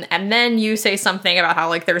 And then you say something about how,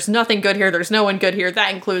 like, there's nothing good here, there's no one good here,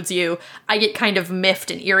 that includes you. I get kind of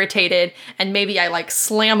miffed and irritated, and maybe I, like,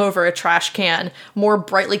 slam over a trash can, more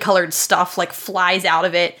brightly colored stuff, like, flies out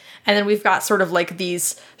of it, and then we've got sort of, like,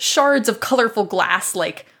 these shards of colorful glass,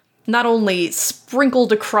 like, not only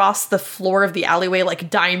sprinkled across the floor of the alleyway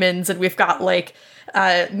like diamonds, and we've got, like,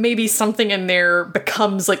 maybe something in there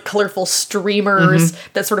becomes, like, colorful streamers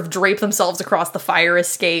that sort of drape themselves across the fire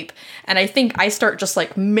escape. And I think I start just,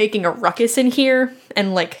 like, making a ruckus in here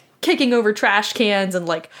and, like, kicking over trash cans and,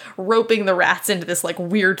 like, roping the rats into this, like,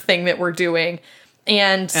 weird thing that we're doing.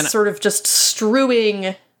 And sort of just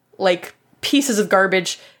strewing, like, pieces of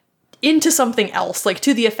garbage into something else, like,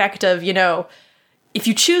 to the effect of, you know, if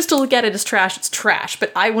you choose to look at it as trash, it's trash,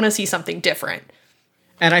 but I want to see something different.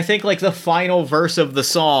 And I think, like, the final verse of the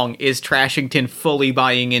song is Trashington fully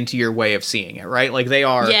buying into your way of seeing it, right? Like, they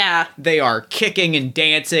are kicking and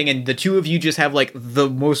dancing, and the two of you just have, like, the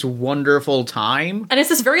most wonderful time. And it's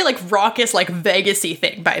this very, like, raucous, like, Vegas-y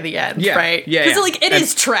thing by the end, right? Yeah, because, like, it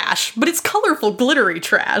is trash, but it's colorful, glittery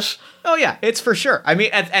trash. Oh, yeah, it's for sure. I mean,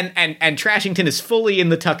 and Trashington is fully in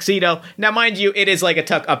the tuxedo. Now, mind you, it is like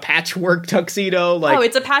a patchwork tuxedo. Like, oh,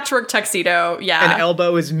 it's a patchwork tuxedo, yeah. An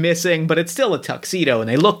elbow is missing, but it's still a tuxedo, and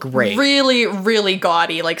they look great. Really, really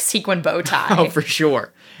gaudy, like sequin bow tie. Oh, for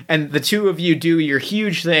sure. And the two of you do your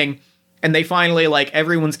huge thing, and they finally, like,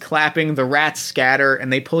 everyone's clapping, the rats scatter,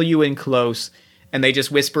 and they pull you in close, and they just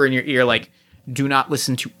whisper in your ear, like, do not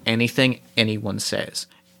listen to anything anyone says.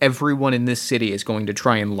 Everyone in this city is going to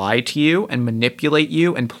try and lie to you and manipulate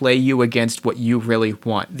you and play you against what you really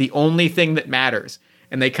want. The only thing that matters.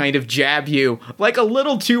 And they kind of jab you, like, a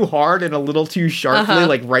little too hard and a little too sharply,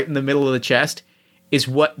 like, right in the middle of the chest, is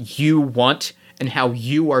what you want and how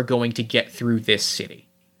you are going to get through this city.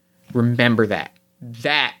 Remember that.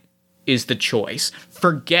 That is the choice.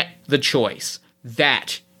 Forget the choice.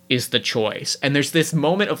 That is the choice. And there's this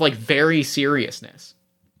moment of, like, very seriousness.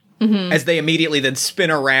 As they immediately then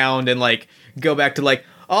spin around and, like, go back to, like,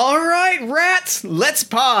 all right, rats, let's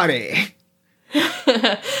party.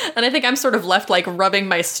 And I think I'm sort of left, like, rubbing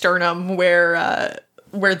my sternum where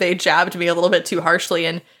they jabbed me a little bit too harshly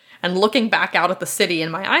and looking back out at the city,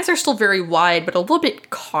 and my eyes are still very wide, but a little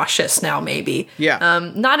bit cautious now, maybe.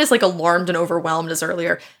 Yeah. Not as, like, alarmed and overwhelmed as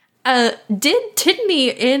earlier. Did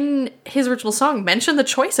Tidney in his original song mention the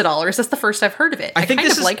choice at all, or is this the first I've heard of it? I think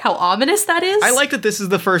kind of like how ominous that is. I like that this is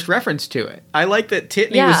the first reference to it. I like that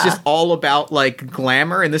Tidney was just all about, like,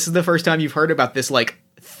 glamour, and this is the first time you've heard about this, like,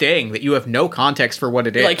 thing that you have no context for what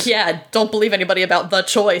it is. Like, yeah, don't believe anybody about the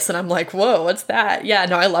choice, and I'm like, whoa, what's that? Yeah,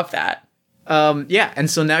 no, I love that. Yeah, and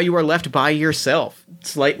so now you are left by yourself.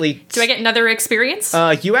 Slightly. Do I get another experience?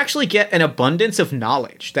 You actually get an abundance of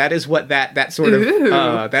knowledge. That is what that sort of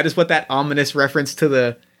that is what that ominous reference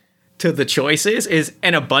to to the choices is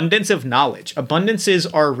an abundance of knowledge. Abundances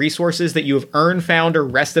are resources that you have earned, found, or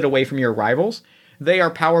wrested away from your rivals. They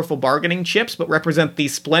are powerful bargaining chips, but represent the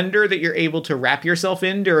splendor that you're able to wrap yourself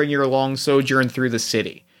in during your long sojourn through the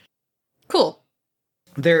city. Cool.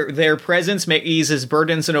 Their presence eases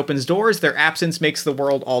burdens and opens doors. Their absence makes the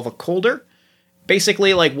world all the colder.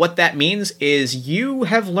 Basically, like, what that means is you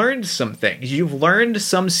have learned some things. You've learned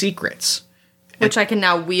some secrets. Which I can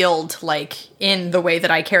now wield, like, in the way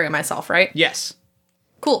that I carry myself, right? Yes.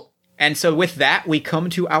 Cool. And so with that, we come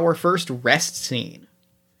to our first rest scene.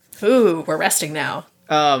 Ooh, we're resting now.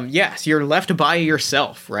 Yes, you're left by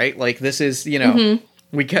yourself, right? Like, this is,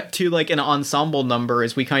 we get to, like, an ensemble number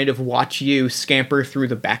as we kind of watch you scamper through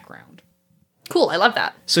the background. Cool, I love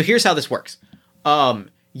that. So here's how this works.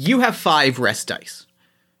 You have 5 rest dice.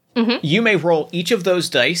 Mm-hmm. You may roll each of those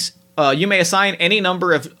dice. You may assign any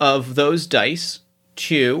number of those dice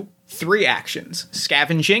to 3 actions.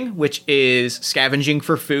 Scavenging, which is scavenging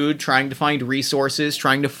for food, trying to find resources,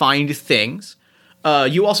 trying to find things.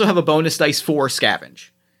 You also have a bonus dice for scavenge.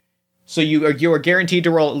 So you are guaranteed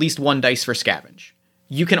to roll at least 1 dice for scavenge.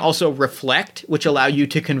 You can also reflect, which allow you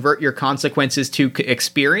to convert your consequences to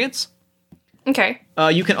experience. Okay.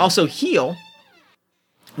 You can also heal,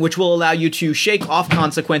 which will allow you to shake off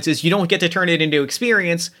consequences. You don't get to turn it into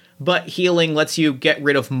experience, but healing lets you get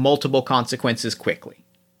rid of multiple consequences quickly.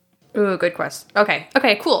 Ooh, good quest.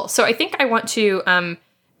 Okay, cool. So I think I want to,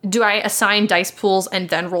 do I assign dice pools and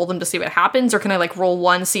then roll them to see what happens? Or can I, like, roll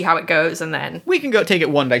one, see how it goes, and then... We can go take it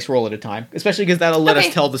 1 dice roll at a time, especially because that'll let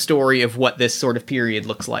us tell the story of what this sort of period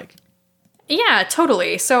looks like. Yeah,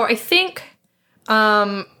 totally. So I think,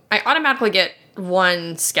 I automatically get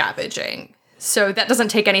 1 scavenging. So that doesn't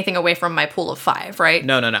take anything away from my pool of 5, right?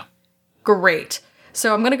 No. Great.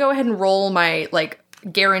 So I'm going to go ahead and roll my, like,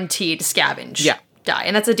 guaranteed scavenge die.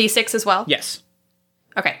 And that's a d6 as well? Yes.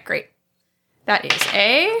 Okay, great. That is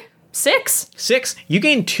a 6. 6. You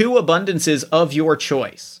gain 2 abundances of your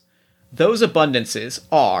choice. Those abundances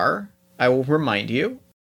are, I will remind you,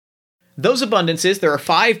 those abundances, there are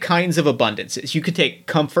 5 kinds of abundances. You could take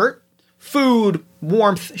comfort, food,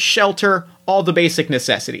 warmth, shelter, all the basic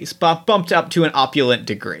necessities, bumped up to an opulent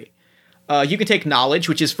degree. You can take knowledge,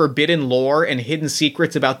 which is forbidden lore and hidden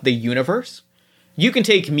secrets about the universe. You can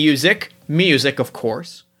take music, of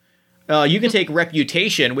course. You can take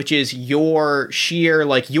reputation, which is your sheer,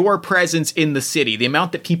 like, your presence in the city, the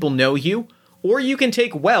amount that people know you. Or you can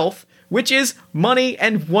take wealth, which is money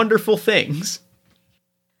and wonderful things.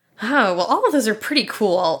 Oh, well, all of those are pretty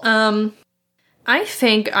cool. I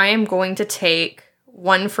think I am going to take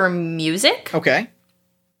 1 for music. Okay.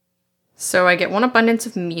 So I get 1 abundance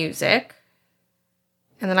of music.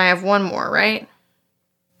 And then I have 1 more, right?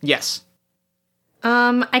 Yes.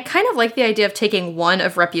 I kind of like the idea of taking 1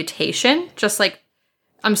 of reputation, just like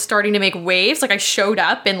I'm starting to make waves. Like, I showed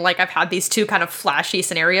up and, like, I've had these 2 kind of flashy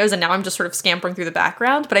scenarios and now I'm just sort of scampering through the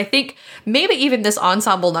background. But I think maybe even this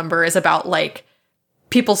ensemble number is about, like,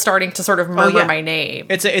 people starting to sort of murmur my name.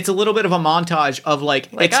 It's a little bit of a montage of,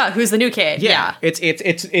 like who's the new kid? Yeah. It's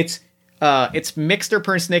Mixter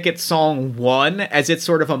Persnicket's song 1, as it's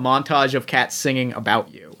sort of a montage of cats singing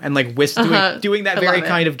about you. And, like, doing that very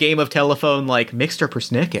kind of game of telephone, like, Mixter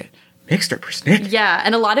Persnicket. Yeah,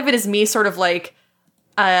 and a lot of it is me sort of, like,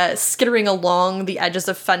 skittering along the edges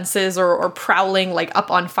of fences or prowling, like,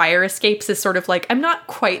 up on fire escapes is sort of like, I'm not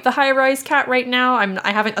quite the high-rise cat right now.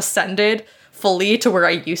 I haven't ascended fully to where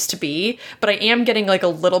I used to be, but I am getting, like, a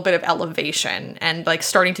little bit of elevation and, like,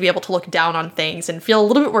 starting to be able to look down on things and feel a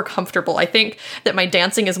little bit more comfortable. I think that my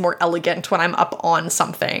dancing is more elegant when I'm up on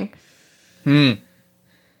something.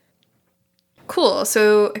 Cool.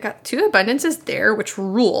 So I got 2 abundances there, which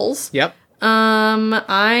rules. Yep.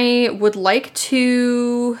 I would like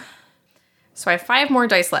to... So I have 5 more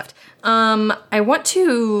dice left. I want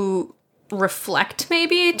to reflect,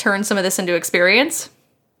 maybe? Turn some of this into experience.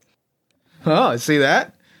 Oh, I see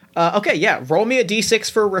that. Okay, yeah. Roll me a d6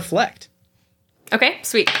 for reflect. Okay,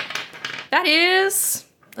 sweet. That is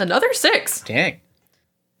another 6. Dang.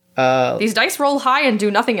 These dice roll high and do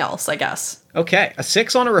nothing else, I guess. Okay, a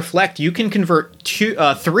 6 on a reflect, you can convert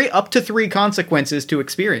 3 up to 3 consequences to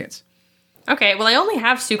experience. Okay, well, I only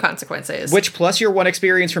have 2 consequences. Which, plus your 1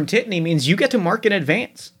 experience from Titany, means you get to mark in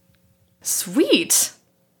advance. Sweet.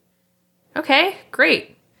 Okay,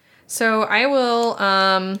 great. So I will,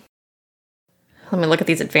 let me look at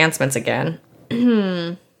these advancements again.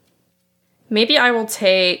 Maybe I will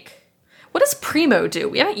take... What does Primo do?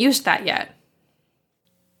 We haven't used that yet.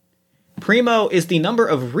 Primo is the number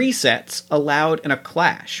of resets allowed in a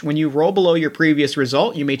clash. When you roll below your previous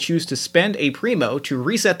result, you may choose to spend a Primo to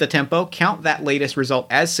reset the tempo, count that latest result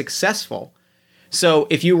as successful, So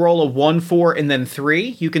if you roll a 1, 4, and then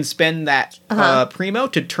 3, you can spend that primo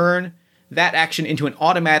to turn that action into an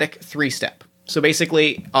automatic 3-step. So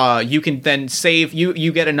basically, you can then save.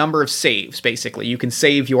 You get a number of saves. Basically, you can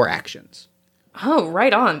save your actions. Oh,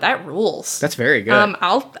 right on. That rules. That's very good.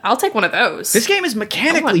 I'll take one of those. This game is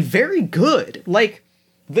mechanically very good. Like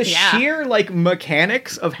the sheer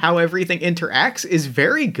mechanics of how everything interacts is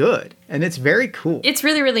very good, and it's very cool. It's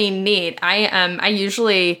really, really neat. I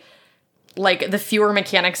usually like the fewer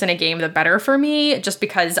mechanics in a game, the better for me, just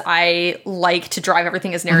because I like to drive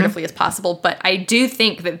everything as narratively as possible. But I do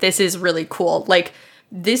think that this is really cool. Like,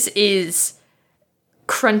 this is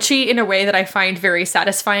crunchy in a way that I find very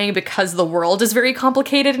satisfying because the world is very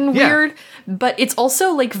complicated and weird. But it's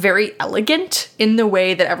also, like, very elegant in the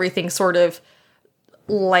way that everything sort of,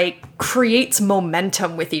 like, creates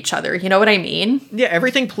momentum with each other. You know what I mean? Yeah,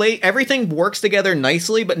 everything works together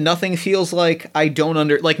nicely, but nothing feels like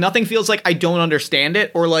nothing feels like I don't understand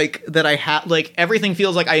it, or like that I have, like, everything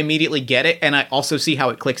feels like I immediately get it, and I also see how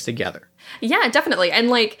it clicks together. Yeah, definitely. And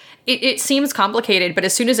like, it seems complicated, but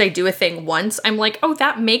as soon as I do a thing once, I'm like, oh,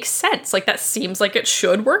 that makes sense. Like, that seems like it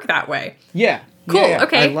should work that way. Yeah. Cool. Yeah,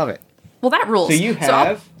 okay. I love it. Well, that rules. So you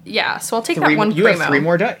have so I'll take that one You primo. have 3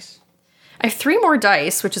 more dice. I have 3 more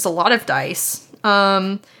dice, which is a lot of dice.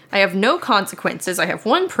 I have no consequences. I have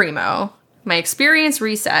 1 primo. My experience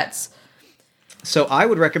resets. So I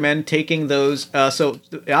would recommend taking those. So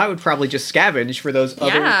I would probably just scavenge for those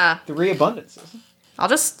other 3 abundances. I'll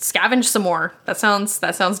just scavenge some more. That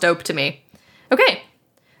sounds dope to me. Okay,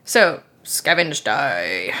 so scavenge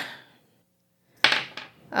die.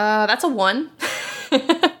 That's a 1.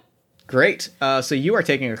 Great. So you are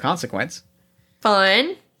taking a consequence.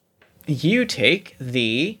 Fun. You take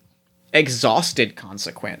the exhausted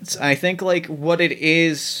consequence. I think what it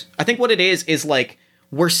is like,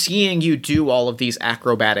 we're seeing you do all of these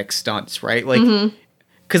acrobatic stunts, right? Like,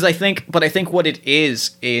 because I think what it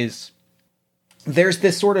is there's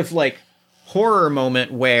this sort of like horror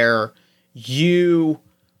moment where you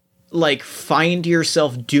like find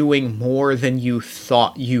yourself doing more than you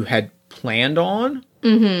thought you had planned on.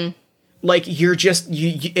 Like, you're just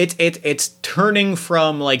it's turning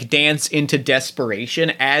from like dance into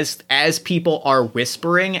desperation as people are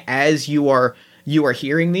whispering, as you are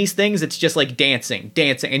hearing these things. It's just like dancing,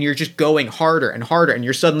 and you're just going harder and harder, and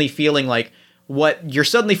you're suddenly feeling like you're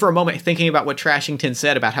suddenly for a moment thinking about what Trashington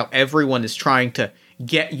said about how everyone is trying to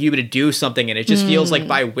get you to do something, and it just feels like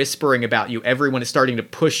by whispering about you, everyone is starting to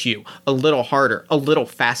push you a little harder, a little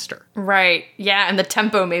faster. Right. Yeah, and the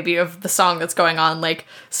tempo maybe of the song that's going on like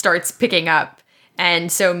starts picking up.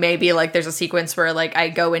 And so maybe like there's a sequence where like I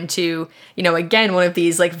go into, again, one of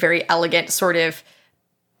these like very elegant sort of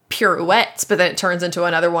pirouettes, but then it turns into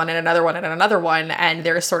another one and another one and another one, and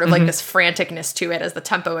there's sort of like this franticness to it as the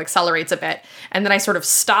tempo accelerates a bit. And then I sort of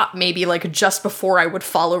stop maybe like just before I would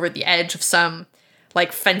fall over the edge of some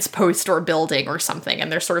like fence post or building or something,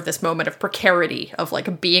 and there's sort of this moment of precarity of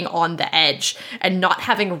like being on the edge and not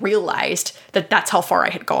having realized that that's how far I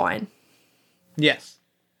had gone. Yes.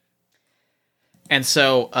 And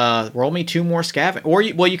so, roll me 2 more scavenge, or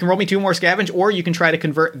you can roll me 2 more scavenge, or you can try to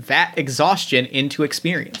convert that exhaustion into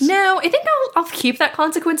experience. No, I think I'll keep that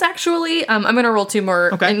consequence. Actually, I'm gonna roll 2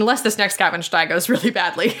 more, okay, unless this next scavenge die goes really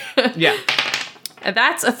badly. Yeah, and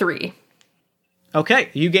that's a 3. Okay,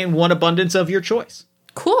 you gain 1 abundance of your choice.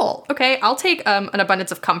 Cool. Okay, I'll take an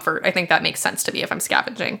abundance of comfort. I think that makes sense to me if I'm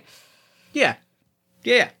scavenging. Yeah.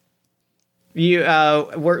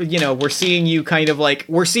 We're seeing you kind of like,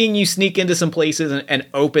 we're seeing you sneak into some places and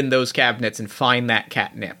open those cabinets and find that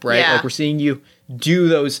catnip, right? Yeah. Like, we're seeing you do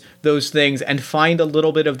those things and find a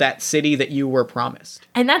little bit of that city that you were promised.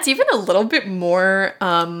 And that's even a little bit more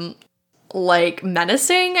like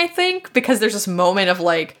menacing, I think, because there's this moment of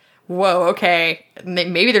like, whoa, okay,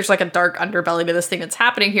 maybe there's like a dark underbelly to this thing that's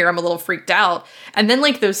happening here. I'm a little freaked out. And then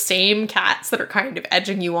like those same cats that are kind of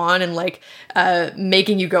edging you on and like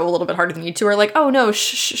making you go a little bit harder than you two are like, oh no,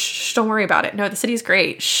 shh, don't worry about it. No, the city's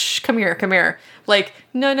great. Shh, come here. Like,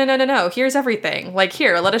 no. Here's everything. Like,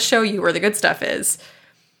 here, let us show you where the good stuff is.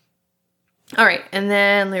 All right, and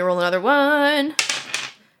then let me roll another one.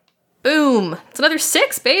 Boom. It's another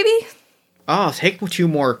 6, baby. Oh, take 2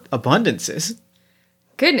 more abundances.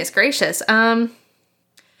 Goodness gracious. Well,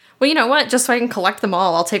 you know what? Just so I can collect them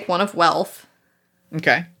all, I'll take 1 of wealth.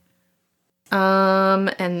 Okay.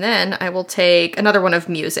 And then I will take another 1 of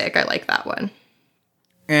music. I like that one.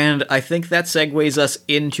 And I think that segues us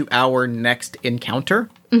into our next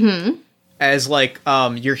encounter. As like,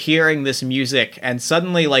 you're hearing this music, and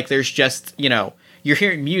suddenly like there's just, you're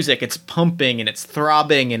hearing music, it's pumping and it's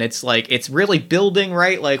throbbing, and it's like, it's really building,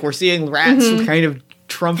 right? Like, we're seeing rats kind of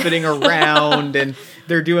trumpeting around and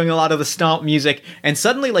they're doing a lot of the stomp music. And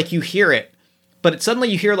suddenly, like, you hear it, but suddenly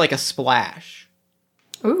you hear, like, a splash.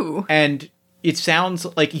 Ooh. And it sounds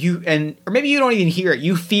like or maybe you don't even hear it.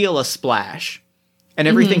 You feel a splash. And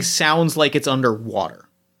everything sounds like it's underwater.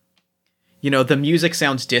 You know, the music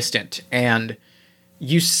sounds distant, and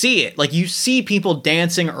you see it. Like, you see people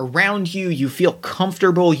dancing around you. You feel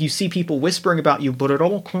comfortable. You see people whispering about you, but it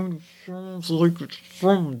all kind of sounds like it's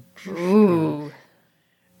from... Ooh.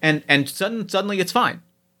 And suddenly it's fine.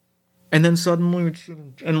 And then suddenly it's...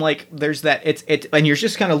 And, like, there's that... And you're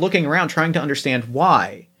just kind of looking around trying to understand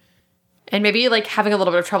why. And maybe, like, having a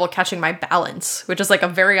little bit of trouble catching my balance, which is, like, a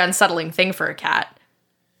very unsettling thing for a cat.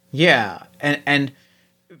 Yeah. And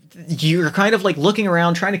you're kind of, like, looking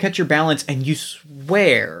around, trying to catch your balance, and you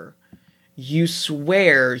swear you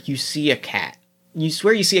see a cat. You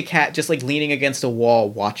swear you see a cat just, like, leaning against a wall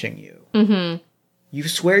watching you. Mm-hmm. You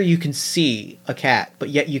swear you can see a cat, but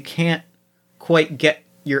yet you can't quite get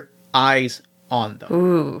your eyes on them.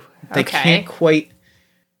 Ooh, okay. They can't quite...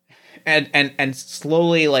 And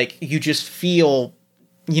slowly, like, you just feel...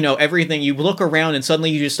 You know, everything, you look around and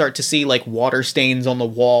suddenly you just start to see, like, water stains on the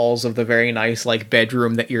walls of the very nice, like,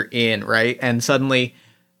 bedroom that you're in, right? And suddenly,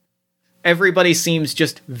 everybody seems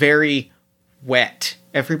just very wet.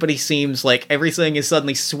 Everybody seems like everything is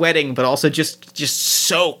suddenly sweating, but also just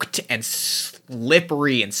soaked and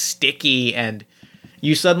slippery and sticky, and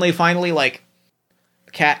you suddenly finally, like,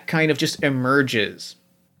 cat kind of just emerges.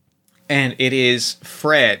 And it is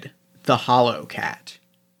Fred, the hollow cat.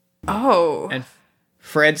 Oh. And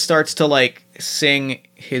Fred starts to, like, sing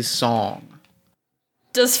his song.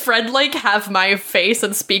 Does Fred, like, have my face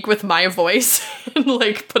and speak with my voice and,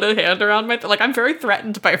 like, put a hand around my... Like, I'm very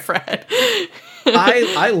threatened by Fred.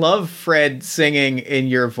 I love Fred singing in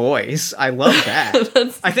your voice. I love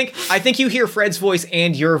that. I think you hear Fred's voice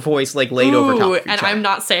and your voice, like, laid over top of each other. I'm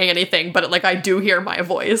not saying anything, but, like, I do hear my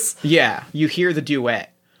voice. Yeah, you hear the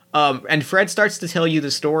duet. And Fred starts to tell you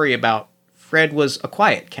the story about Fred was a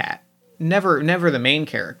quiet cat. Never the main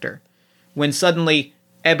character. When suddenly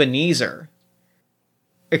Ebenezer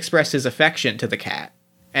expressed his affection to the cat,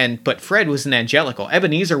 but Fred was an angelical.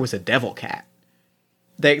 Ebenezer was a devil cat.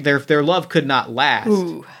 Their love could not last.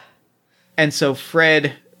 Ooh. And so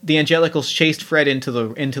Fred, the angelicals chased Fred into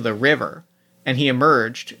the river, and he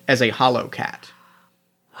emerged as a hollow cat.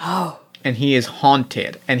 Oh. And he is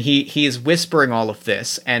haunted, and he is whispering all of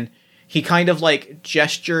this, and he kind of, like,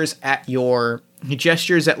 gestures at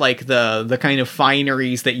like the kind of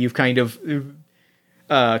fineries that you've kind of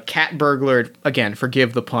cat burglared. Again,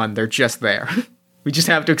 forgive the pun, they're just there. We just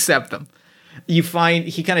have to accept them. He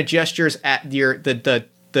kind of gestures at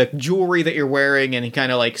the jewelry that you're wearing, and he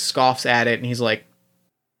kind of, like, scoffs at it, and he's like,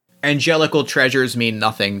 angelical treasures mean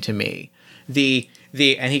nothing to me. And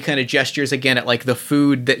he kind of gestures again at, like, the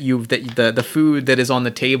food the food that is on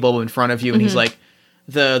the table in front of you, and he's like,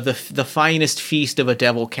 the finest feast of a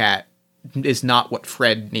devil cat is not what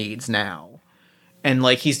Fred needs now. And,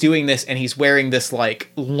 like, he's doing this, and he's wearing this,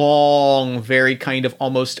 like, long, very kind of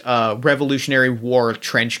almost Revolutionary War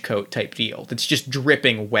trench coat type deal that's just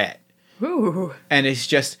dripping wet. Ooh. And it's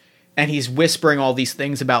just... And he's whispering all these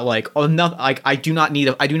things about, like, oh, no, like, I do not need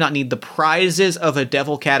the prizes of a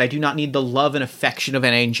devil cat. I do not need the love and affection of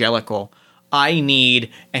an angelical. I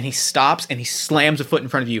need... And he stops, and he slams a foot in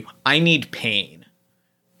front of you. I need pain.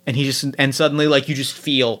 And suddenly, like, you just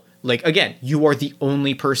feel... Like, again, you are the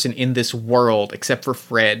only person in this world, except for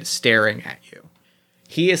Fred, staring at you.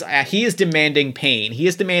 He is demanding pain. He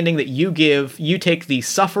is demanding that you take the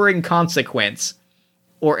suffering consequence,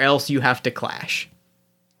 or else you have to clash.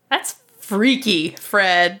 That's freaky,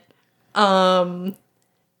 Fred. So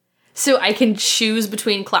I can choose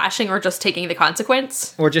between clashing or just taking the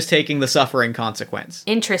consequence? Or just taking the suffering consequence.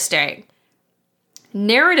 Interesting.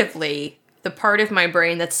 Narratively, the part of my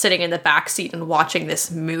brain that's sitting in the backseat and watching this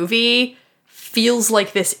movie feels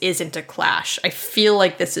like this isn't a clash. I feel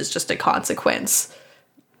like this is just a consequence.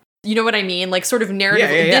 You know what I mean? Like, sort of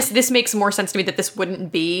narratively, yeah. This makes more sense to me that this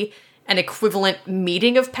wouldn't be an equivalent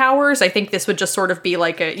meeting of powers. I think this would just sort of be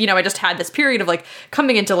like I just had this period of, like,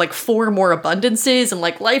 coming into, like, 4 more abundances and,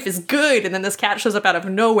 like, life is good, and then this cat shows up out of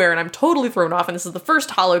nowhere and I'm totally thrown off, and this is the first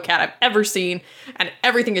hollow cat I've ever seen, and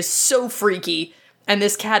everything is so freaky. And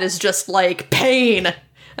this cat is just, like, pain.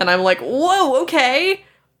 And I'm like, whoa, okay.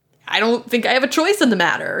 I don't think I have a choice in the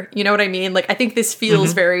matter. You know what I mean? Like, I think this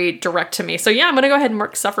feels very direct to me. So yeah, I'm going to go ahead and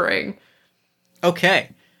mark suffering.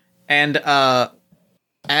 Okay. And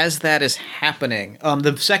as that is happening,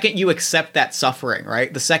 the second you accept that suffering,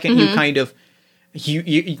 right? The second you kind of,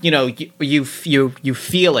 you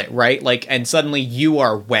feel it, right? Like, and suddenly you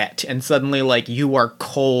are wet, and suddenly, like, you are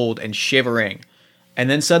cold and shivering. And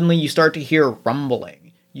then suddenly you start to hear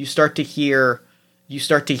rumbling. You start to hear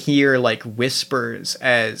like whispers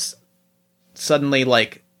as suddenly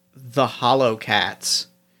like the hollow cats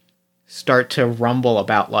start to rumble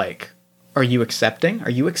about like, are you accepting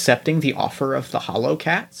the offer of the hollow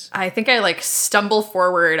cats? I think I like stumble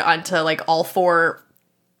forward onto like all four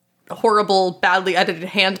horrible, badly edited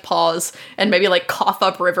hand paws and maybe like cough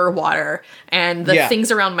up river water, and the things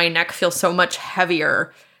around my neck feel so much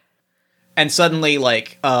heavier. And suddenly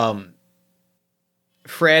like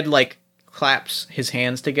Fred like claps his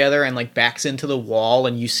hands together and like backs into the wall,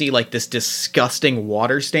 and you see like this disgusting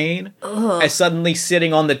water stain. As suddenly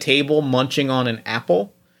sitting on the table munching on an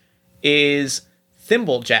apple is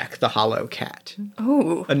Thimblejack the hollow cat.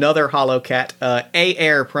 Ooh. Another hollow cat.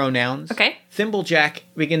 Air pronouns. Okay. Thimblejack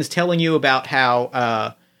begins telling you about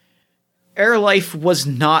how air life was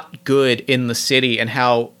not good in the city, and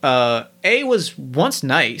how A was once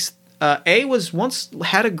nice. A was once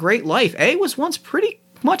had a great life. A was once pretty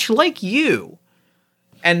much like you.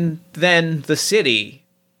 And then the city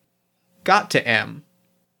got to M,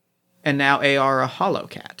 and now A are a hollow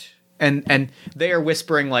cat. And they are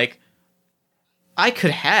whispering like, I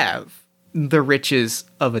could have the riches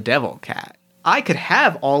of a devil cat. I could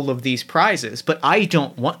have all of these prizes, but I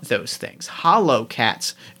don't want those things. Hollow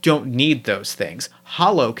cats don't need those things.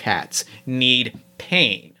 Hollow cats need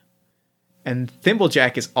pain. And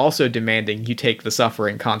Thimblejack is also demanding you take the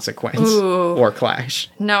suffering consequence. Ooh. Or clash.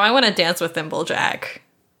 No, I want to dance with Thimblejack.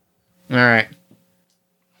 All right.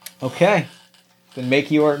 Okay. Then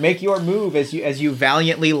make your move as you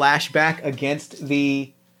valiantly lash back against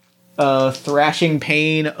the thrashing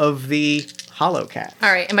pain of the hollow cat.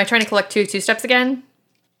 All right, am I trying to collect two steps again?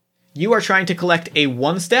 You are trying to collect a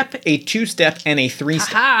 1-step, a 2-step, and a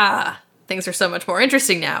 3-step. Aha! Things are so much more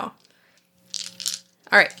interesting now.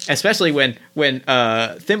 All right. Especially when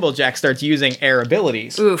Thimblejack starts using air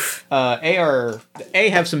abilities. Oof. A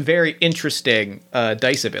have some very interesting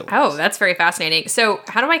dice abilities. Oh, that's very fascinating. So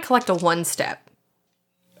how do I collect a 1-step?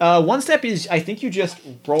 1-step is, I think you just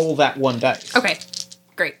roll that one dice. Okay,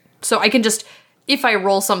 great. So I can just, if I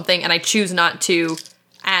roll something and I choose not to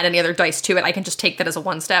add any other dice to it, I can just take that as a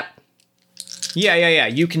 1-step? Yeah.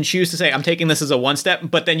 You can choose to say, I'm taking this as a 1-step,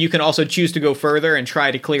 but then you can also choose to go further and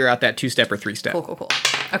try to clear out that 2-step or 3-step. Cool.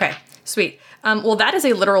 Okay, sweet. Well, that is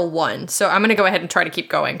a literal 1, so I'm going to go ahead and try to keep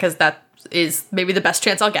going, because that is maybe the best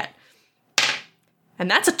chance I'll get. And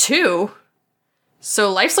that's a 2.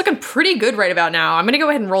 So life's looking pretty good right about now. I'm going to go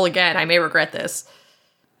ahead and roll again. I may regret this.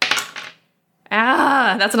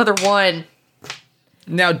 That's another 1.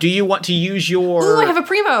 Now, do you want to use your... Ooh, I have a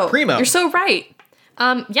Primo. Primo. You're so right.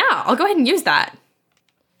 Yeah, I'll go ahead and use that.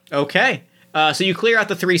 Okay. So you clear out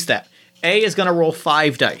the 3-step. A is going to roll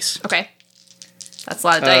 5 dice. Okay. That's a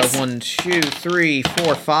lot of dice. 1, 2, 3,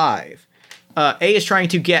 4, 5. A is trying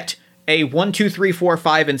to get a 1, 2, 3, 4,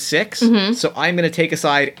 5, and 6. Mm-hmm. So I'm going to take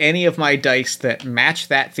aside any of my dice that match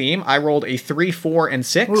that theme. I rolled a 3, 4, and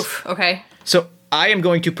 6. Oof, okay. So I am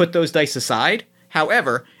going to put those dice aside.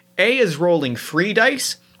 However, A is rolling 3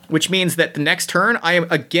 dice, which means that the next turn I am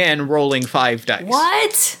again rolling 5 dice.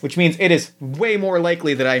 What? Which means it is way more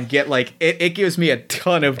likely that I get, like, it gives me a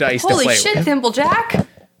ton of dice to play with. Holy shit, Thimblejack!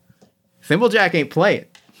 Thimblejack ain't playing.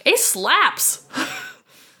 A slaps.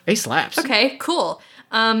 A slaps. Okay, cool.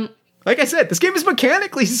 Like I said, this game is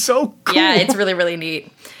mechanically so cool. Yeah, it's really, really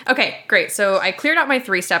neat. Okay, great. So I cleared out my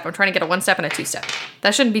 3-step. I'm trying to get a 1-step and a 2-step.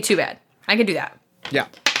 That shouldn't be too bad. I can do that. Yeah.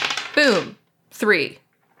 Boom. 3.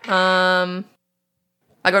 I'll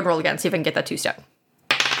go and roll again, see if I can get that 2-step.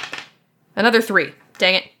 Another 3.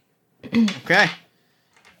 Dang it. Okay.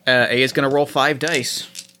 A is going to roll 5 dice.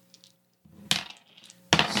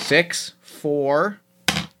 6, 4,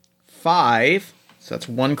 5. So that's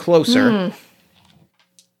 1 closer.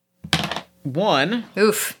 1.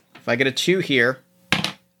 Oof. If I get a 2 here,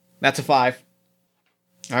 that's a 5.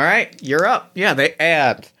 All right, you're up. Yeah, they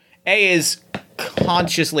add. A is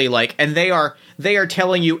consciously like, and they are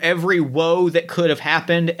telling you every woe that could have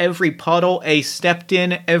happened, every puddle A stepped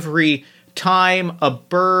in, every time a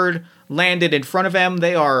bird landed in front of them.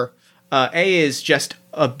 They are, A is just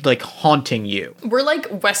like haunting you. We're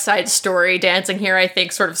like West Side Story dancing here, I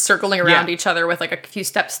think, sort of circling around each other with like a few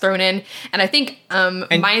steps thrown in. And I think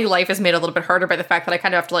my life is made a little bit harder by the fact that I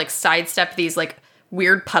kind of have to like sidestep these like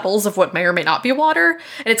weird puddles of what may or may not be water.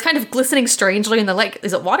 And it's kind of glistening strangely in the like,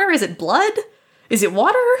 is it water? Is it blood? Is it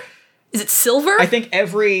water? Is it silver? I think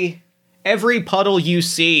every puddle you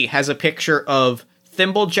see has a picture of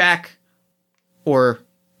Thimblejack or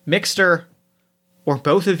Mixter or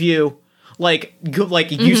both of you. Like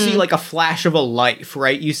you see like a flash of a life,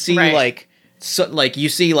 right? You see like so, like, you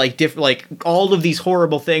see, like, different, like, all of these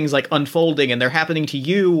horrible things, like, unfolding, and they're happening to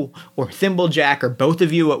you, or Thimblejack, or both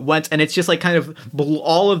of you at once, and it's just, like, kind of,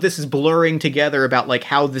 all of this is blurring together about, like,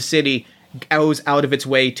 how the city goes out of its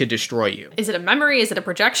way to destroy you. Is it a memory? Is it a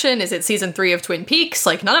projection? Is it season 3 of Twin Peaks?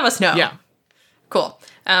 Like, none of us know. Yeah. Cool.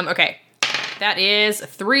 Okay. That is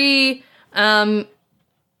 3. I'll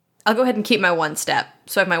go ahead and keep my 1 step.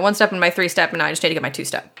 So I have my 1 step and my 3 step, and now I just need to get my 2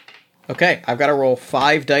 step. Okay, I've got to roll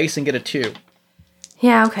 5 dice and get a 2.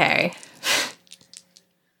 Yeah, okay.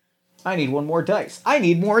 I need 1 more dice. I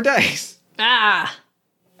need more dice. Ah.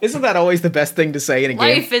 Isn't that always the best thing to say in a game?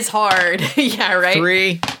 Life is hard. Yeah, right?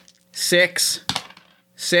 3, 6,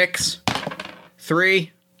 6,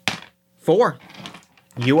 3, 4.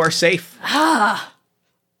 You are safe.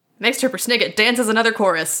 Next Tripper Snigget dances another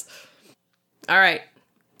chorus. All right.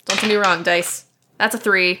 Don't get me wrong, dice. That's a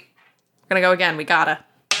 3. We're gonna go again. We gotta.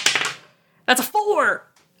 That's a 4.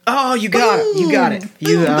 Oh, you got it. You got it.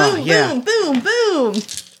 You, boom, boom, yeah. boom, boom, boom.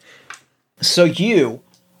 So you,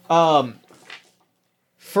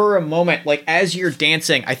 for a moment, like, as you're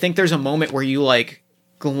dancing, I think there's a moment where you, like,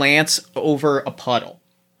 glance over a puddle.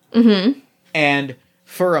 Mm-hmm. And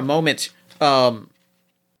for a moment,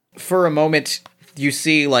 you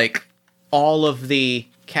see, like, all of the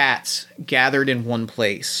cats gathered in one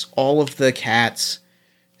place. All of the cats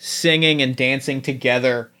singing and dancing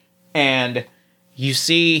together. And you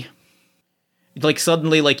see, like,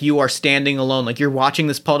 suddenly, like, you are standing alone. Like, you're watching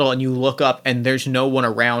this puddle and you look up and there's no one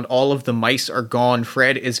around. All of the mice are gone.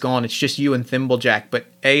 Fred is gone. It's just you and Thimblejack. But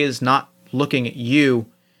A is not looking at you.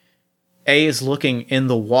 A is looking in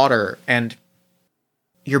the water, and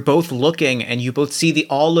you're both looking, and you both see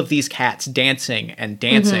all of these cats dancing and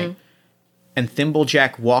dancing. Mm-hmm. And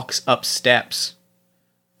Thimblejack walks up steps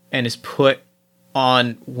and is put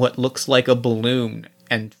on what looks like a balloon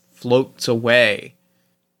and floats away.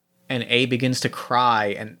 And A begins to cry,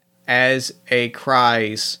 and as A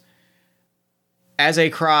cries,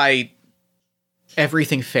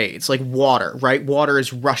 everything fades, like water, right? Water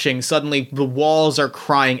is rushing. Suddenly, the walls are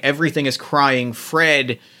crying. Everything is crying.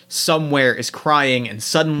 Fred somewhere is crying, and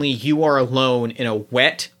suddenly you are alone in a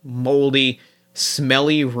wet, moldy,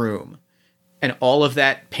 smelly room. And all of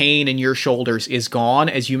that pain in your shoulders is gone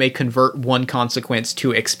as you may convert 1 consequence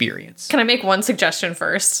to experience. Can I make one suggestion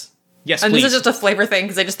first? Yes, and please. This is just a flavor thing,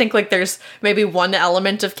 because I just think, like, there's maybe one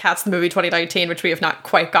element of Cats the Movie 2019 which we have not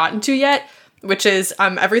quite gotten to yet, which is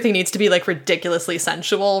everything needs to be, like, ridiculously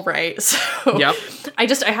sensual, right? So yep.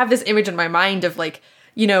 I have this image in my mind of, like,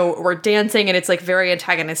 you know, we're dancing and it's, like, very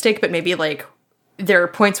antagonistic, but maybe, like, there are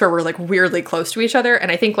points where we're, like, weirdly close to each other.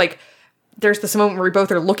 And I think, like, there's this moment where we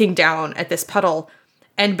both are looking down at this puddle,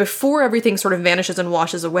 and before everything sort of vanishes and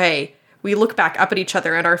washes away, we look back up at each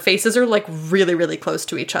other and our faces are, like, really, really close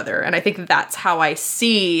to each other. And I think that's how I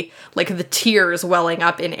see, like, the tears welling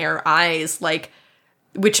up in our eyes, like,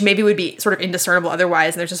 which maybe would be sort of indiscernible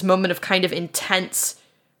otherwise. And there's this moment of kind of intense,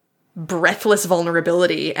 breathless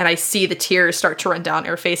vulnerability. And I see the tears start to run down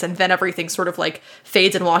our face, and then everything sort of, like,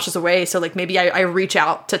 fades and washes away. So, like, maybe I reach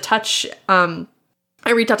out to touch, him,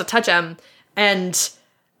 and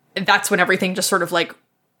that's when everything just sort of, like,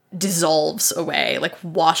 dissolves away, like,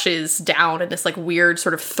 washes down in this, like, weird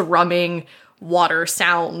sort of thrumming water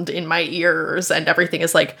sound in my ears, and everything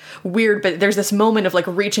is, like, weird, but there's this moment of, like,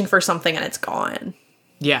 reaching for something and it's gone.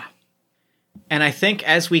 Yeah. And I think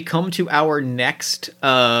as we come to our next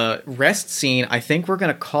rest scene, I think we're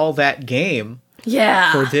going to call that game.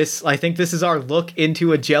 Yeah. For this, I think this is our look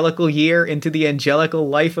into Angelical Year, into the angelical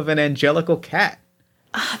life of an angelical cat.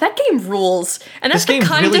 That game rules. And that's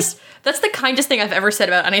that's the kindest thing I've ever said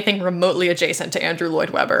about anything remotely adjacent to Andrew Lloyd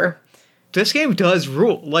Webber. This game does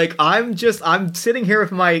rule. Like, I'm sitting here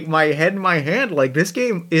with my head in my hand, like, this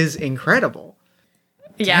game is incredible.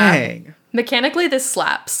 Yeah. Dang. Mechanically, this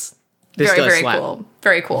slaps. This very, does very slap. cool.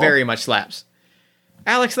 Very cool. Very much slaps.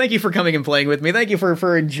 Alex, thank you for coming and playing with me. Thank you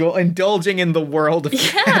for indulging in the world of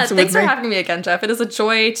cats Yeah, with thanks for me. having me again, Jeff. It is a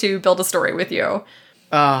joy to build a story with you.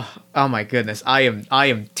 Oh my goodness. I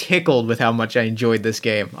am tickled with how much I enjoyed this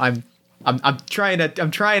game. I'm trying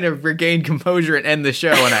to regain composure and end the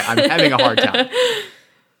show, and I'm having a hard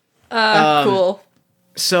time. Cool.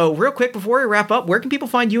 So real quick before we wrap up, where can people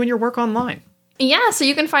find you and your work online? Yeah, so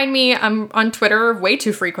you can find me on Twitter way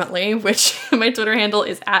too frequently, which my Twitter handle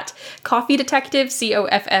is at Coffee Detective,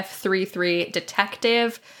 COFF33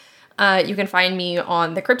 Detective. You can find me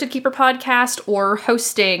on the Cryptid Keeper podcast or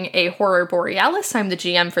hosting a Horror Borealis. I'm the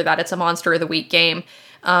GM for that. It's a Monster of the Week game.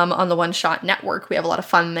 on the One Shot Network. We have a lot of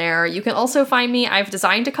fun there. You can also find me. I've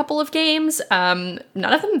designed a couple of games, none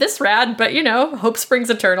of them this rad, but hope springs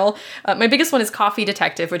eternal. My biggest one is Coffee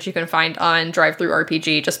Detective, which you can find on DriveThru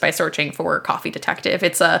RPG just by searching for Coffee Detective.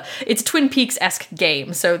 It's a Twin Peaks-esque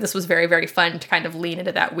game, so this was very, very fun to kind of lean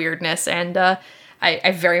into that weirdness, and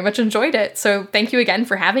I very much enjoyed it. So thank you again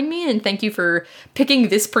for having me, and thank you for picking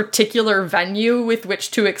this particular venue with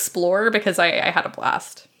which to explore, because I had a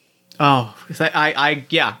blast. Oh,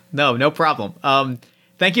 no problem.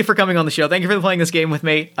 Thank you for coming on the show. Thank you for playing this game with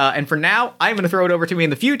me. And for now, I'm going to throw it over to me in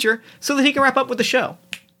the future so that he can wrap up with the show.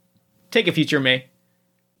 Take it, future me.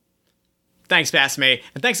 Thanks, past me.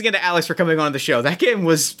 And thanks again to Alex for coming on the show. That game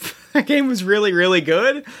was really, really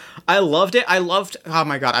good. I loved it. Oh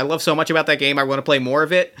my god, I love so much about that game. I want to play more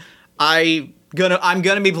of it. I'm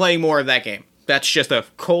gonna be playing more of that game. That's just a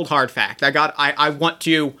cold hard fact. I want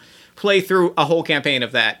to play through a whole campaign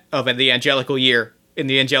of the Angelical Year in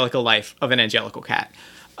the Angelical Life of an Angelical Cat.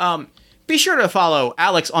 Be sure to follow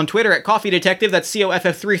Alex on Twitter at Coffee Detective, that's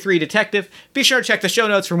COFF33 Detective. Be sure to check the show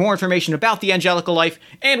notes for more information about the Angelical Life.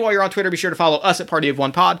 And while you're on Twitter, be sure to follow us at Party of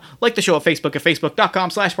One Pod. Like the show at Facebook at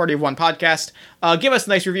facebook.com/Party of One Podcast. Give us a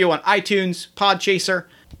nice review on iTunes, Podchaser,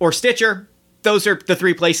 or Stitcher. Those are the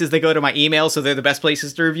 3 places they go to my email, so they're the best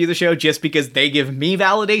places to review the show just because they give me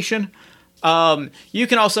validation. You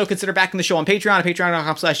can also consider backing the show on Patreon at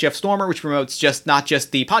patreon.com/JeffStormer, which promotes not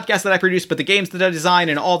just the podcast that I produce, but the games that I design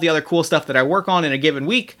and all the other cool stuff that I work on in a given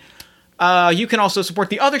week. You can also support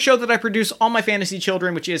the other show that I produce, All My Fantasy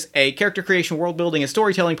Children, which is a character creation, world building, and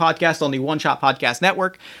storytelling podcast on the One Shot Podcast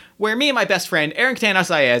Network, where me and my best friend, Aaron Catanos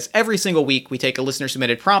Saez, every single week we take a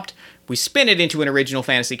listener-submitted prompt, we spin it into an original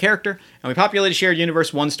fantasy character, and we populate a shared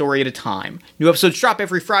universe one story at a time. New episodes drop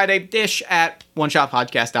every Friday-ish at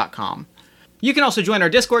oneshotpodcast.com. You can also join our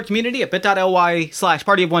Discord community at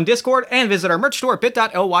bit.ly/PartyOfOneDiscord and visit our merch store at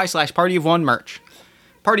bit.ly/PartyOfOneMerch.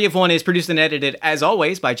 Party of One is produced and edited, as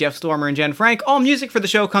always, by Jeff Stormer and Jen Frank. All music for the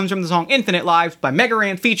show comes from the song Infinite Lives by Mega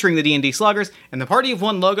Ran featuring the D&D Sluggers, and the Party of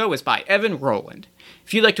One logo is by Evan Rowland.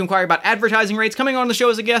 If you'd like to inquire about advertising rates, coming on the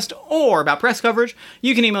show as a guest, or about press coverage,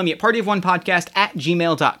 you can email me at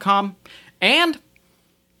partyofonepodcast@gmail.com. And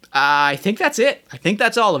I think that's it. I think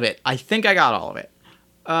that's all of it. I think I got all of it.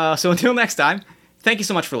 So until next time, thank you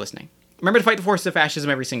so much for listening. Remember to fight the forces of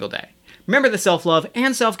fascism every single day. Remember that self-love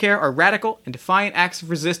and self-care are radical and defiant acts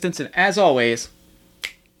of resistance, and as always,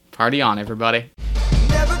 party on, everybody.